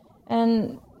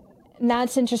 And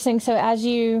that's interesting. So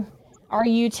are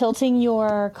you tilting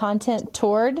your content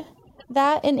toward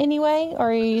that in any way?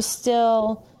 Or are you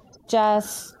still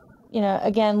just,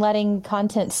 again, letting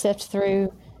content sift through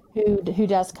who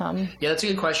does come? Yeah, that's a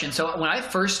good question. So when I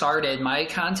first started, my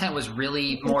content was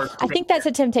really more... I think that's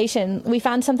a temptation. We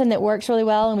find something that works really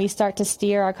well and we start to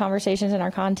steer our conversations and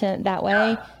our content that way.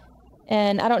 Yeah.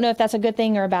 And I don't know if that's a good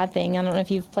thing or a bad thing. I don't know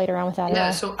if you've played around with that at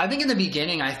all. So I think in the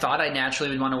beginning, I thought I naturally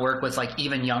would want to work with like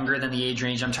even younger than the age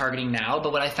range I'm targeting now.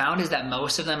 But what I found is that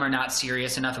most of them are not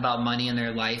serious enough about money in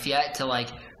their life yet to like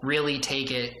really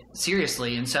take it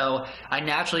seriously. And so I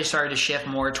naturally started to shift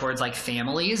more towards like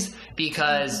families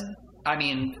because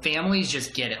families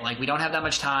just get it. Like we don't have that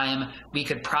much time. We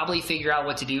could probably figure out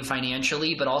what to do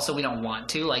financially, but also we don't want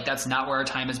to. Like that's not where our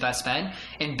time is best spent.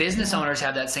 And business owners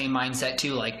have that same mindset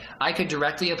too. Like I could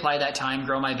directly apply that time,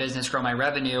 grow my business, grow my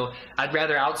revenue. I'd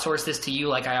rather outsource this to you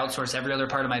like I outsource every other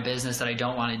part of my business that I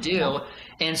don't want to do. Yeah.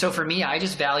 And so for me, I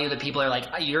just value the people that are like,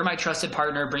 you're my trusted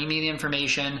partner, bring me the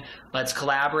information, let's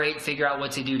collaborate, figure out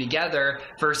what to do together,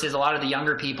 versus a lot of the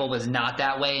younger people was not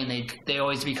that way. And they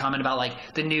always be commenting about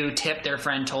like the new tip their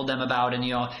friend told them about, and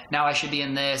now I should be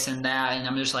in this and that. And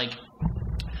I'm just like,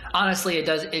 honestly,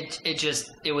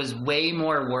 it was way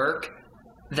more work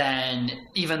than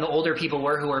even the older people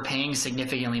who were paying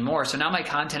significantly more. So now my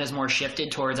content is more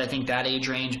shifted towards, I think, that age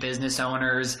range, business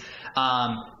owners,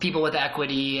 people with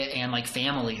equity, and like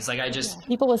families. Like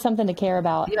people with something to care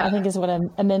about. Yeah. I think is what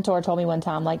a mentor told me one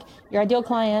time. Like your ideal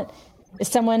client is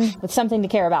someone with something to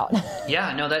care about.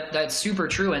 Yeah, no, that's super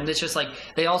true. And it's just like,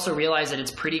 they also realize that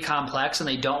it's pretty complex and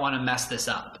they don't want to mess this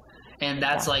up. And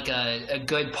that's like a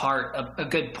good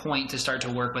point to start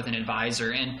to work with an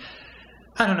advisor. And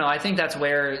I don't know, I think that's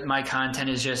where my content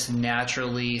is just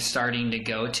naturally starting to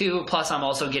go to. Plus I'm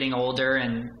also getting older,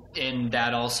 and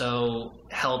that also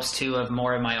helps too, of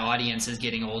more of my audience is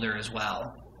getting older as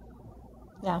well.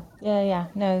 Yeah.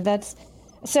 No, that's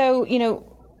so,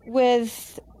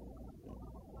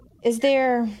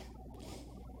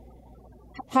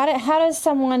 how does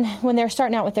someone, when they're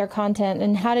starting out with their content,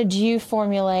 and how did you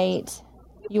formulate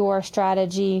your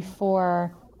strategy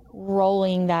for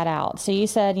rolling that out? So you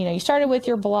said, you started with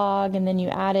your blog, and then you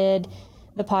added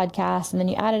the podcast, and then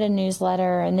you added a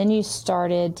newsletter, and then you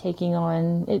started taking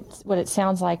on what it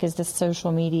sounds like is the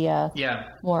social media,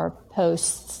 more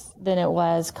posts than it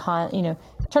was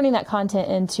turning that content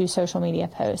into social media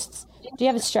posts. Do you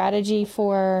have a strategy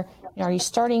for, are you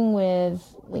starting with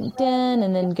LinkedIn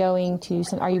and then going to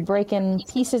are you breaking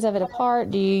pieces of it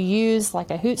apart? Do you use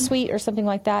like a Hootsuite or something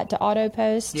like that to auto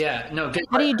post? Yeah, no. Good.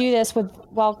 How do you do this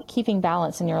while keeping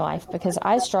balance in your life? Because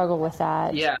I struggle with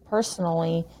that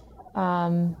personally.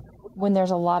 When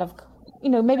there's a lot of,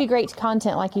 maybe great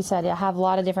content, like you said, I have a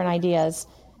lot of different ideas.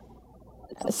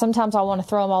 Sometimes I want to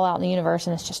throw them all out in the universe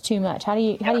and it's just too much. How do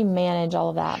you manage all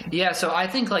of that? Yeah. So I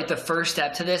think like the first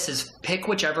step to this is pick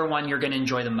whichever one you're going to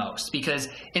enjoy the most, because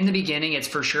in the beginning it's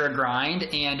for sure a grind,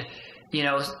 and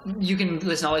you can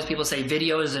listen to all these people say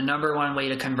video is the number one way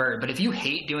to convert. But if you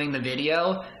hate doing the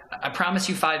video, I promise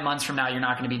you 5 months from now, you're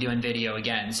not going to be doing video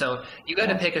again. So you got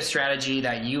to pick a strategy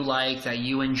that you like, that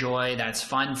you enjoy, that's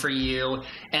fun for you.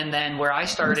 And then where I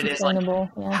started is like,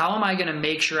 how am I going to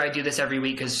make sure I do this every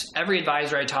week? Because every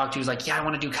advisor I talk to is like, I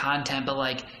want to do content, but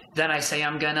like, then I say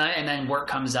I'm gonna, and then work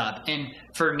comes up. And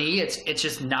for me, it's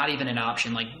just not even an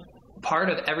option. Like, part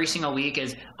of every single week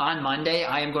is on Monday,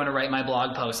 I am going to write my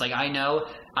blog post. Like, I know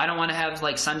I don't want to have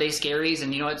like Sunday scaries.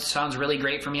 And what sounds really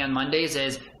great for me on Mondays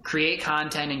is create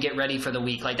content and get ready for the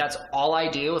week. Like, that's all I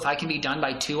do. If I can be done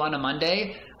by 2 on a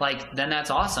Monday, like, then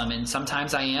that's awesome. And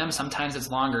sometimes I am, sometimes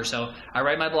it's longer. So I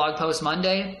write my blog post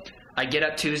Monday. I get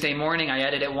up Tuesday morning, I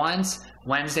edit it once.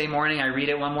 Wednesday morning, I read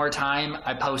it one more time.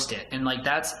 I post it. And like,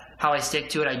 that's how I stick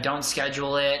to it. I don't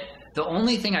schedule it. The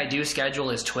only thing I do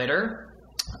schedule is Twitter.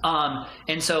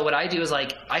 And so what I do is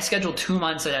like, I schedule 2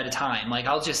 months at a time. Like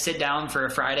I'll just sit down for a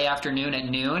Friday afternoon at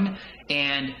noon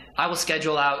and I will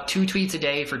schedule out 2 tweets a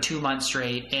day for 2 months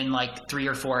straight in like 3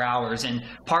 or 4 hours. And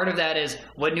part of that is,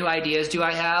 what new ideas do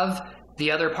I have? The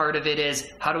other part of it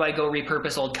is, how do I go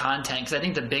repurpose old content? Because I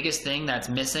think the biggest thing that's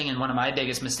missing, and one of my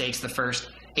biggest mistakes the first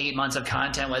 8 months of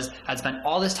content, was I'd spend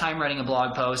all this time writing a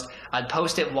blog post, I'd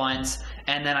post it once,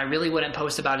 and then I really wouldn't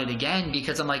post about it again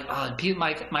because I'm like, oh,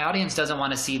 my audience doesn't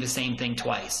want to see the same thing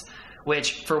twice,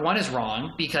 which for one is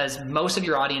wrong because most of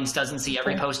your audience doesn't see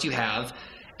every post you have.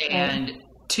 And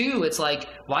two, it's like,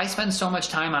 why spend so much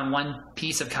time on one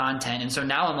piece of content? And so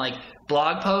now I'm like,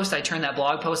 blog post, I turn that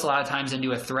blog post a lot of times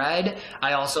into a thread.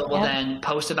 I also will then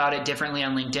post about it differently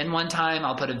on LinkedIn one time.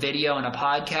 I'll put a video and a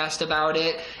podcast about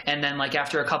it. And then like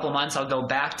after a couple months, I'll go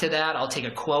back to that. I'll take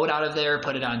a quote out of there,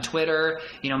 put it on Twitter.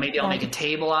 Maybe I'll make a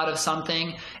table out of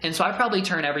something. And so I probably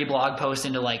turn every blog post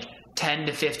into like 10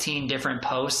 to 15 different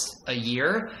posts a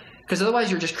year. Because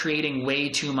otherwise you're just creating way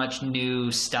too much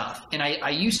new stuff. And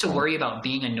I used to worry about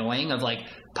being annoying of like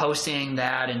posting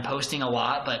that and posting a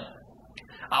lot, but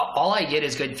all I get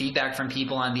is good feedback from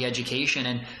people on the education.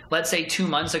 And let's say 2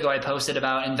 months ago I posted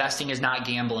about investing is not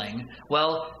gambling.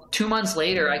 Well, 2 months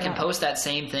later I can post that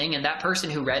same thing, and that person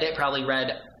who read it probably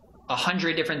read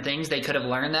 100 different things they could have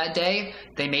learned that day.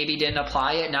 They maybe didn't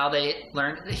apply it. Now they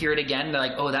hear it again. They're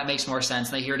like, oh, that makes more sense.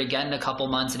 And they hear it again in a couple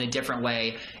months in a different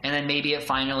way. And then maybe it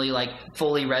finally like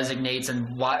fully resonates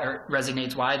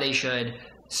why they should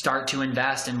start to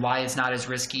invest and why it's not as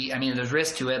risky. I mean, there's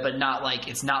risk to it, but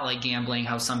it's not like gambling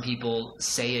how some people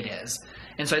say it is.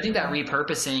 And so I think that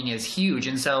repurposing is huge.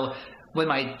 And so with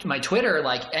my Twitter,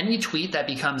 like any tweet that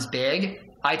becomes big,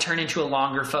 I turn into a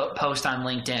longer post on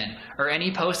LinkedIn, or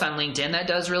any post on LinkedIn that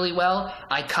does really well,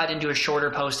 I cut into a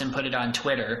shorter post and put it on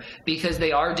Twitter, because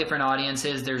they are different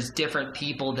audiences. There's different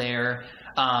people there.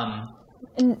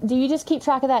 And do you just keep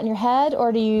track of that in your head,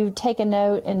 or do you take a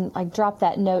note and like drop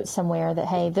that note somewhere that,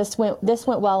 hey, this went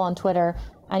well on Twitter,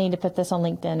 I need to put this on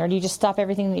LinkedIn? Or do you just stop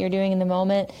everything that you're doing in the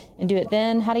moment and do it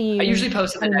then? How do you? I usually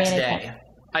post it the next day.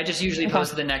 I just usually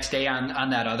post it the next day on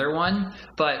that other one.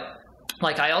 But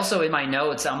like I also in my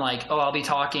notes, I'm like, oh, I'll be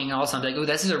talking. Also, I'm like, oh,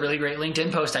 this is a really great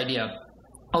LinkedIn post idea.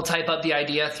 I'll type up the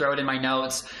idea, throw it in my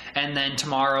notes, and then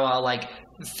tomorrow I'll like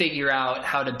figure out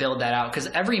how to build that out. Because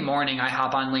every morning I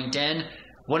hop on LinkedIn.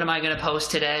 What am I going to post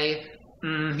today?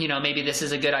 Maybe this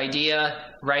is a good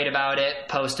idea. Write about it,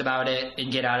 post about it,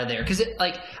 and get out of there. Because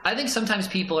I think sometimes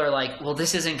people are like, well,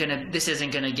 this isn't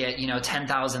gonna get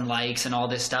 10,000 likes and all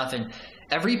this stuff. And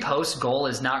every post goal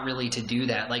is not really to do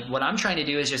that. Like what I'm trying to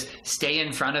do is just stay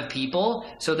in front of people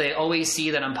so they always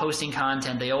see that I'm posting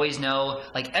content. They always know,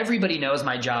 like everybody knows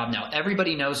my job now.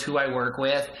 Everybody knows who I work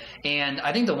with. And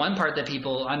I think the one part that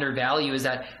people undervalue is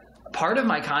that part of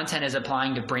my content is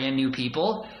applying to brand new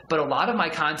people, but a lot of my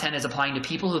content is applying to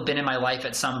people who've been in my life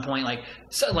at some point. Like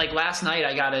last night,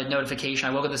 I got a notification.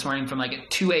 I woke up this morning from like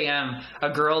 2 a.m. A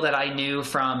girl that I knew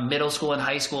from middle school and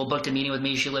high school booked a meeting with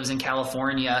me. She lives in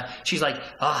California. She's like,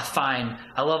 oh, fine.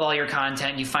 I love all your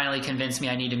content. You finally convinced me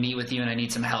I need to meet with you and I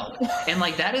need some help. And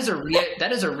like that is a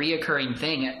reoccurring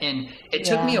thing. And it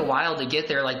took me a while to get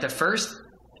there. Like the first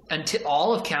until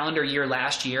all of calendar year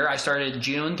last year, I started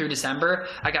June through December,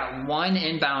 I got one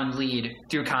inbound lead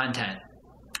through content.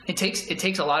 It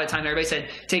takes a lot of time. Everybody said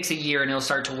it takes a year and it'll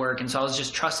start to work. And so I was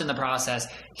just trusting the process,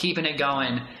 keeping it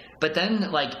going. But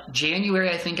then like January,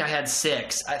 I think I had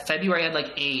 6. February I had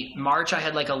like 8. March I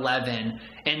had like 11.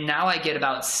 And now I get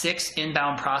about 6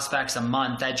 inbound prospects a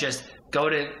month that just go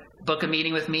to book a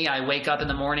meeting with me. I wake up in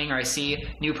the morning or I see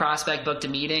new prospect booked a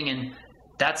meeting, and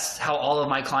that's how all of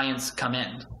my clients come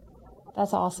in.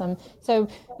 That's awesome. So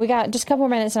we got just a couple more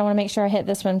minutes, and I want to make sure I hit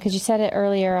this one because you said it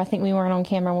earlier. I think we weren't on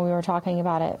camera when we were talking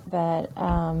about it, but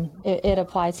it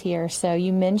applies here. So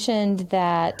you mentioned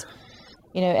that,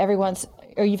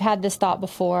 or you've had this thought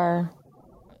before,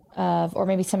 or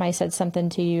maybe somebody said something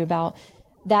to you about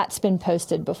that's been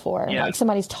posted before. Yeah. Like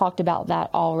somebody's talked about that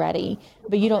already,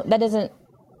 but that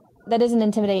doesn't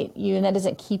intimidate you, and that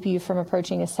doesn't keep you from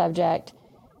approaching a subject,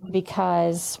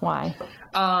 because why?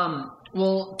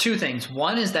 Well, 2 things.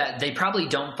 One is that they probably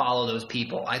don't follow those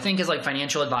people. I think as like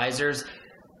financial advisors,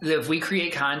 if we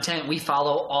create content, we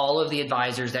follow all of the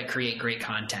advisors that create great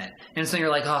content. And so you're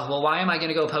like, oh, well, why am I going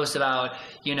to go post about,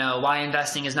 why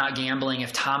investing is not gambling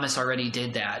if Thomas already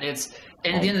did that?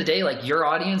 And at the end of the day, like your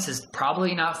audience is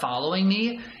probably not following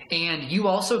me. And you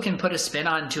also can put a spin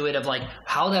onto it of like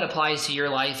how that applies to your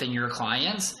life and your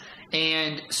clients.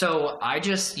 And so I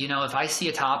just, if I see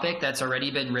a topic that's already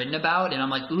been written about and I'm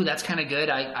like, ooh, that's kind of good.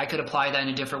 I could apply that in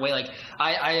a different way. Like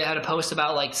I had a post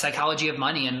about like psychology of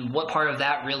money and what part of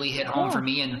that really hit home for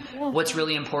me and what's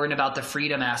really important about the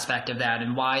freedom aspect of that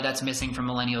and why that's missing from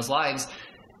millennials' lives.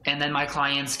 And then my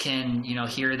clients can,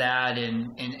 hear that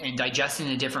and digest it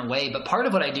in a different way. But part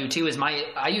of what I do too is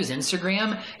I use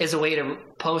Instagram as a way to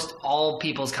post all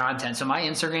people's content. So my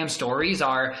Instagram stories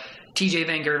are TJ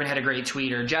Van Gerven had a great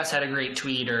tweet, or Jess had a great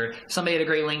tweet, or somebody had a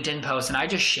great LinkedIn post, and I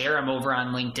just share them over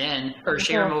on LinkedIn or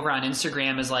share them over on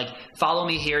Instagram as like, follow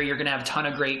me here. You're going to have a ton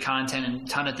of great content and a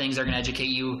ton of things that are going to educate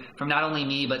you from not only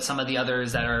me, but some of the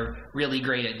others that are really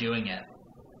great at doing it.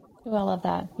 Oh, I love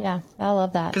that. Yeah, I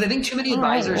love that. Because I think too many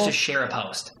advisors just share a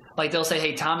post. Like they'll say,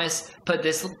 hey, Thomas put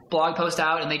this blog post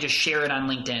out, and they just share it on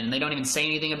LinkedIn. And they don't even say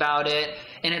anything about it.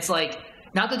 And it's like,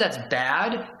 not that that's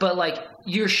bad, but like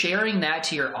you're sharing that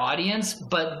to your audience,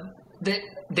 but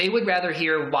they would rather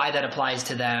hear why that applies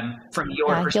to them from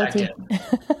your perspective.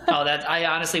 I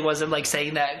honestly wasn't like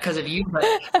saying that because of you, but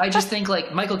I just think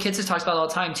like Michael Kitces talks about it all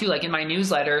the time too. Like in my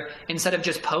newsletter, instead of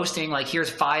just posting like, here's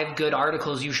 5 good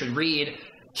articles you should read,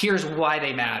 here's why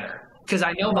they matter. Because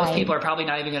I know most people are probably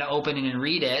not even going to open it and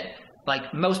read it.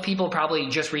 Like most people probably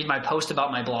just read my post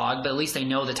about my blog, but at least they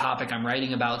know the topic I'm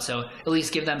writing about. So at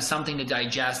least give them something to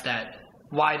digest that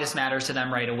why this matters to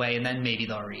them right away. And then maybe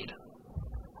they'll read.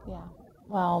 Yeah.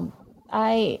 Well,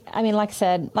 I mean, like I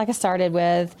said, like I started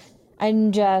with,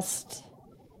 I'm just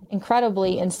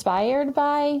incredibly inspired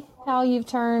by how you've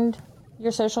turned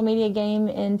your social media game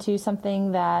into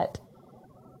something that,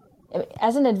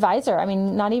 as an advisor, I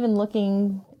mean, not even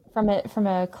looking from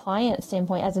a client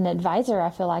standpoint, as an advisor, I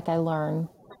feel like I learn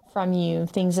from you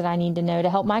things that I need to know to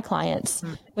help my clients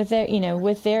with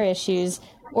their issues,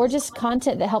 or just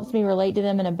content that helps me relate to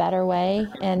them in a better way.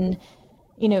 And,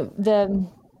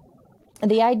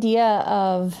 the idea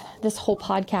of this whole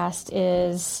podcast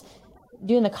is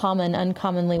doing the common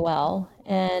uncommonly well.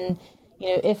 And,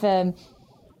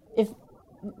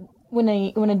 when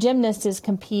a gymnast is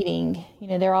competing,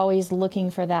 they're always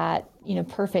looking for that,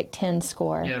 perfect 10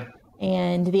 score. Yeah.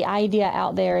 And the idea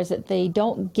out there is that they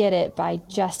don't get it by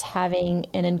just having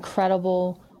an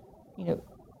incredible,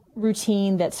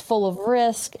 routine that's full of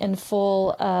risk and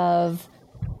full of,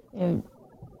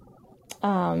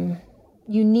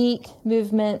 unique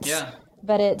movements. Yeah.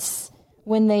 But it's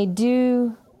when they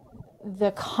do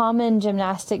the common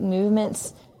gymnastic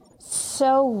movements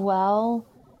so well,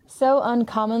 so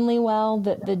uncommonly well,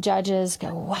 that the judges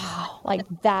go, wow, like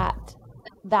that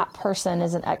person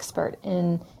is an expert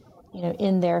in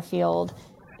their field.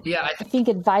 Yeah. I think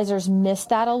advisors miss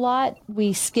that a lot.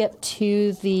 We skip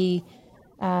to the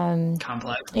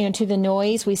complex, to the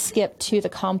noise. We skip to the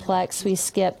complex. We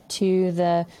skip to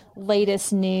the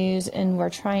latest news, and we're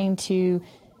trying to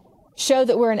show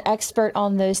that we're an expert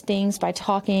on those things by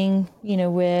talking,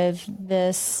 with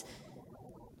this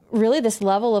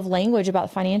level of language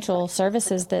about financial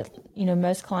services that,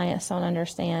 most clients don't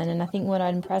understand. And I think what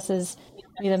impresses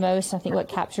me the most, I think what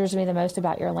captures me the most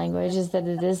about your language is that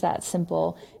it is that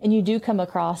simple. And you do come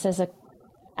across as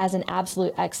an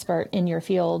absolute expert in your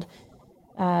field,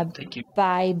 Thank you.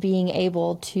 by being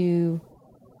able to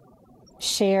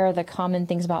share the common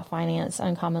things about finance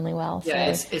uncommonly well.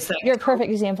 Yeah, so it's that you're a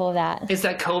perfect example of that. It's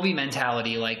that Kobe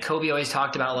mentality. Like Kobe always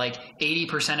talked about, like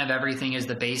 80% of everything is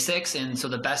the basics. And so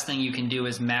the best thing you can do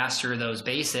is master those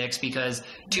basics, because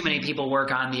too many people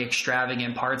work on the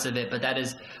extravagant parts of it. But that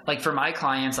is like, for my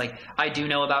clients, like I do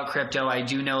know about crypto. I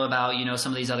do know about,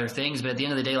 some of these other things, but at the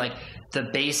end of the day, like the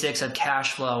basics of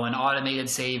cash flow and automated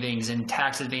savings and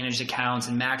tax advantaged accounts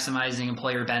and maximizing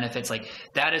employer benefits, like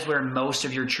that is where most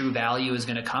of your true value is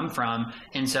going to come from.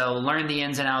 And so learn the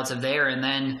ins and outs of there. And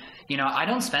then, I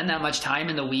don't spend that much time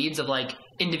in the weeds of like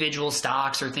individual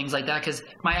stocks or things like that, because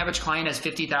my average client has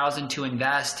 50,000 to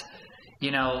invest.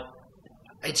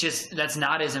 It's just, that's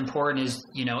not as important as,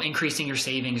 increasing your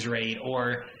savings rate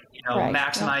or, Right.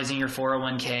 maximizing your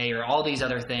 401k or all these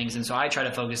other things. And so I try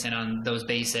to focus in on those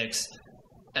basics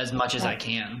as much as I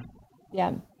can.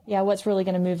 Yeah. Yeah. What's really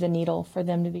going to move the needle for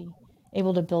them to be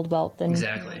able to build wealth and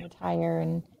Exactly. retire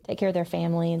and take care of their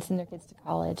family and send their kids to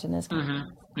college and those kind of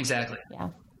things. Exactly. Yeah.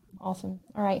 Awesome.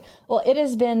 All right. Well, it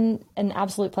has been an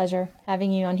absolute pleasure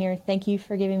having you on here. Thank you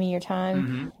for giving me your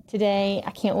time today.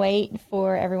 I can't wait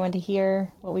for everyone to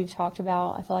hear what we've talked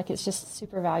about. I feel like it's just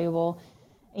super valuable.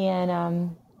 And,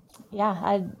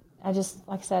 I just,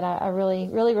 like I said, I really,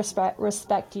 really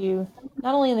respect you,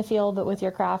 not only in the field, but with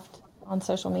your craft on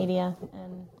social media.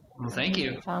 And Well, thank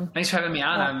you. Tom. Thanks for having me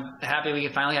on. Yeah. I'm happy we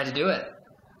finally got to do it.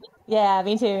 Yeah,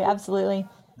 me too. Absolutely.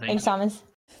 Thanks, Thomas.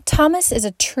 Thomas is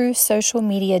a true social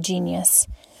media genius.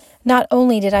 Not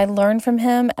only did I learn from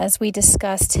him as we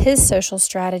discussed his social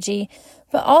strategy,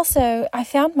 but also I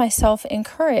found myself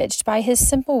encouraged by his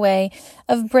simple way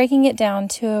of breaking it down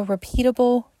to a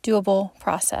repeatable, doable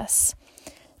process.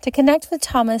 To connect with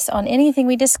Thomas on anything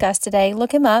we discussed today,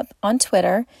 look him up on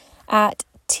Twitter at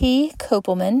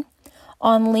 @Kopelman,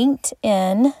 on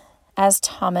LinkedIn as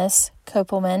Thomas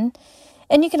Kopelman,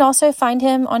 and you can also find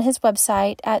him on his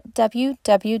website at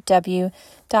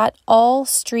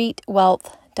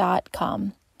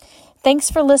www.allstreetwealth.com.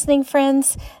 Thanks for listening,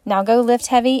 friends. Now go lift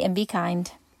heavy and be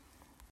kind.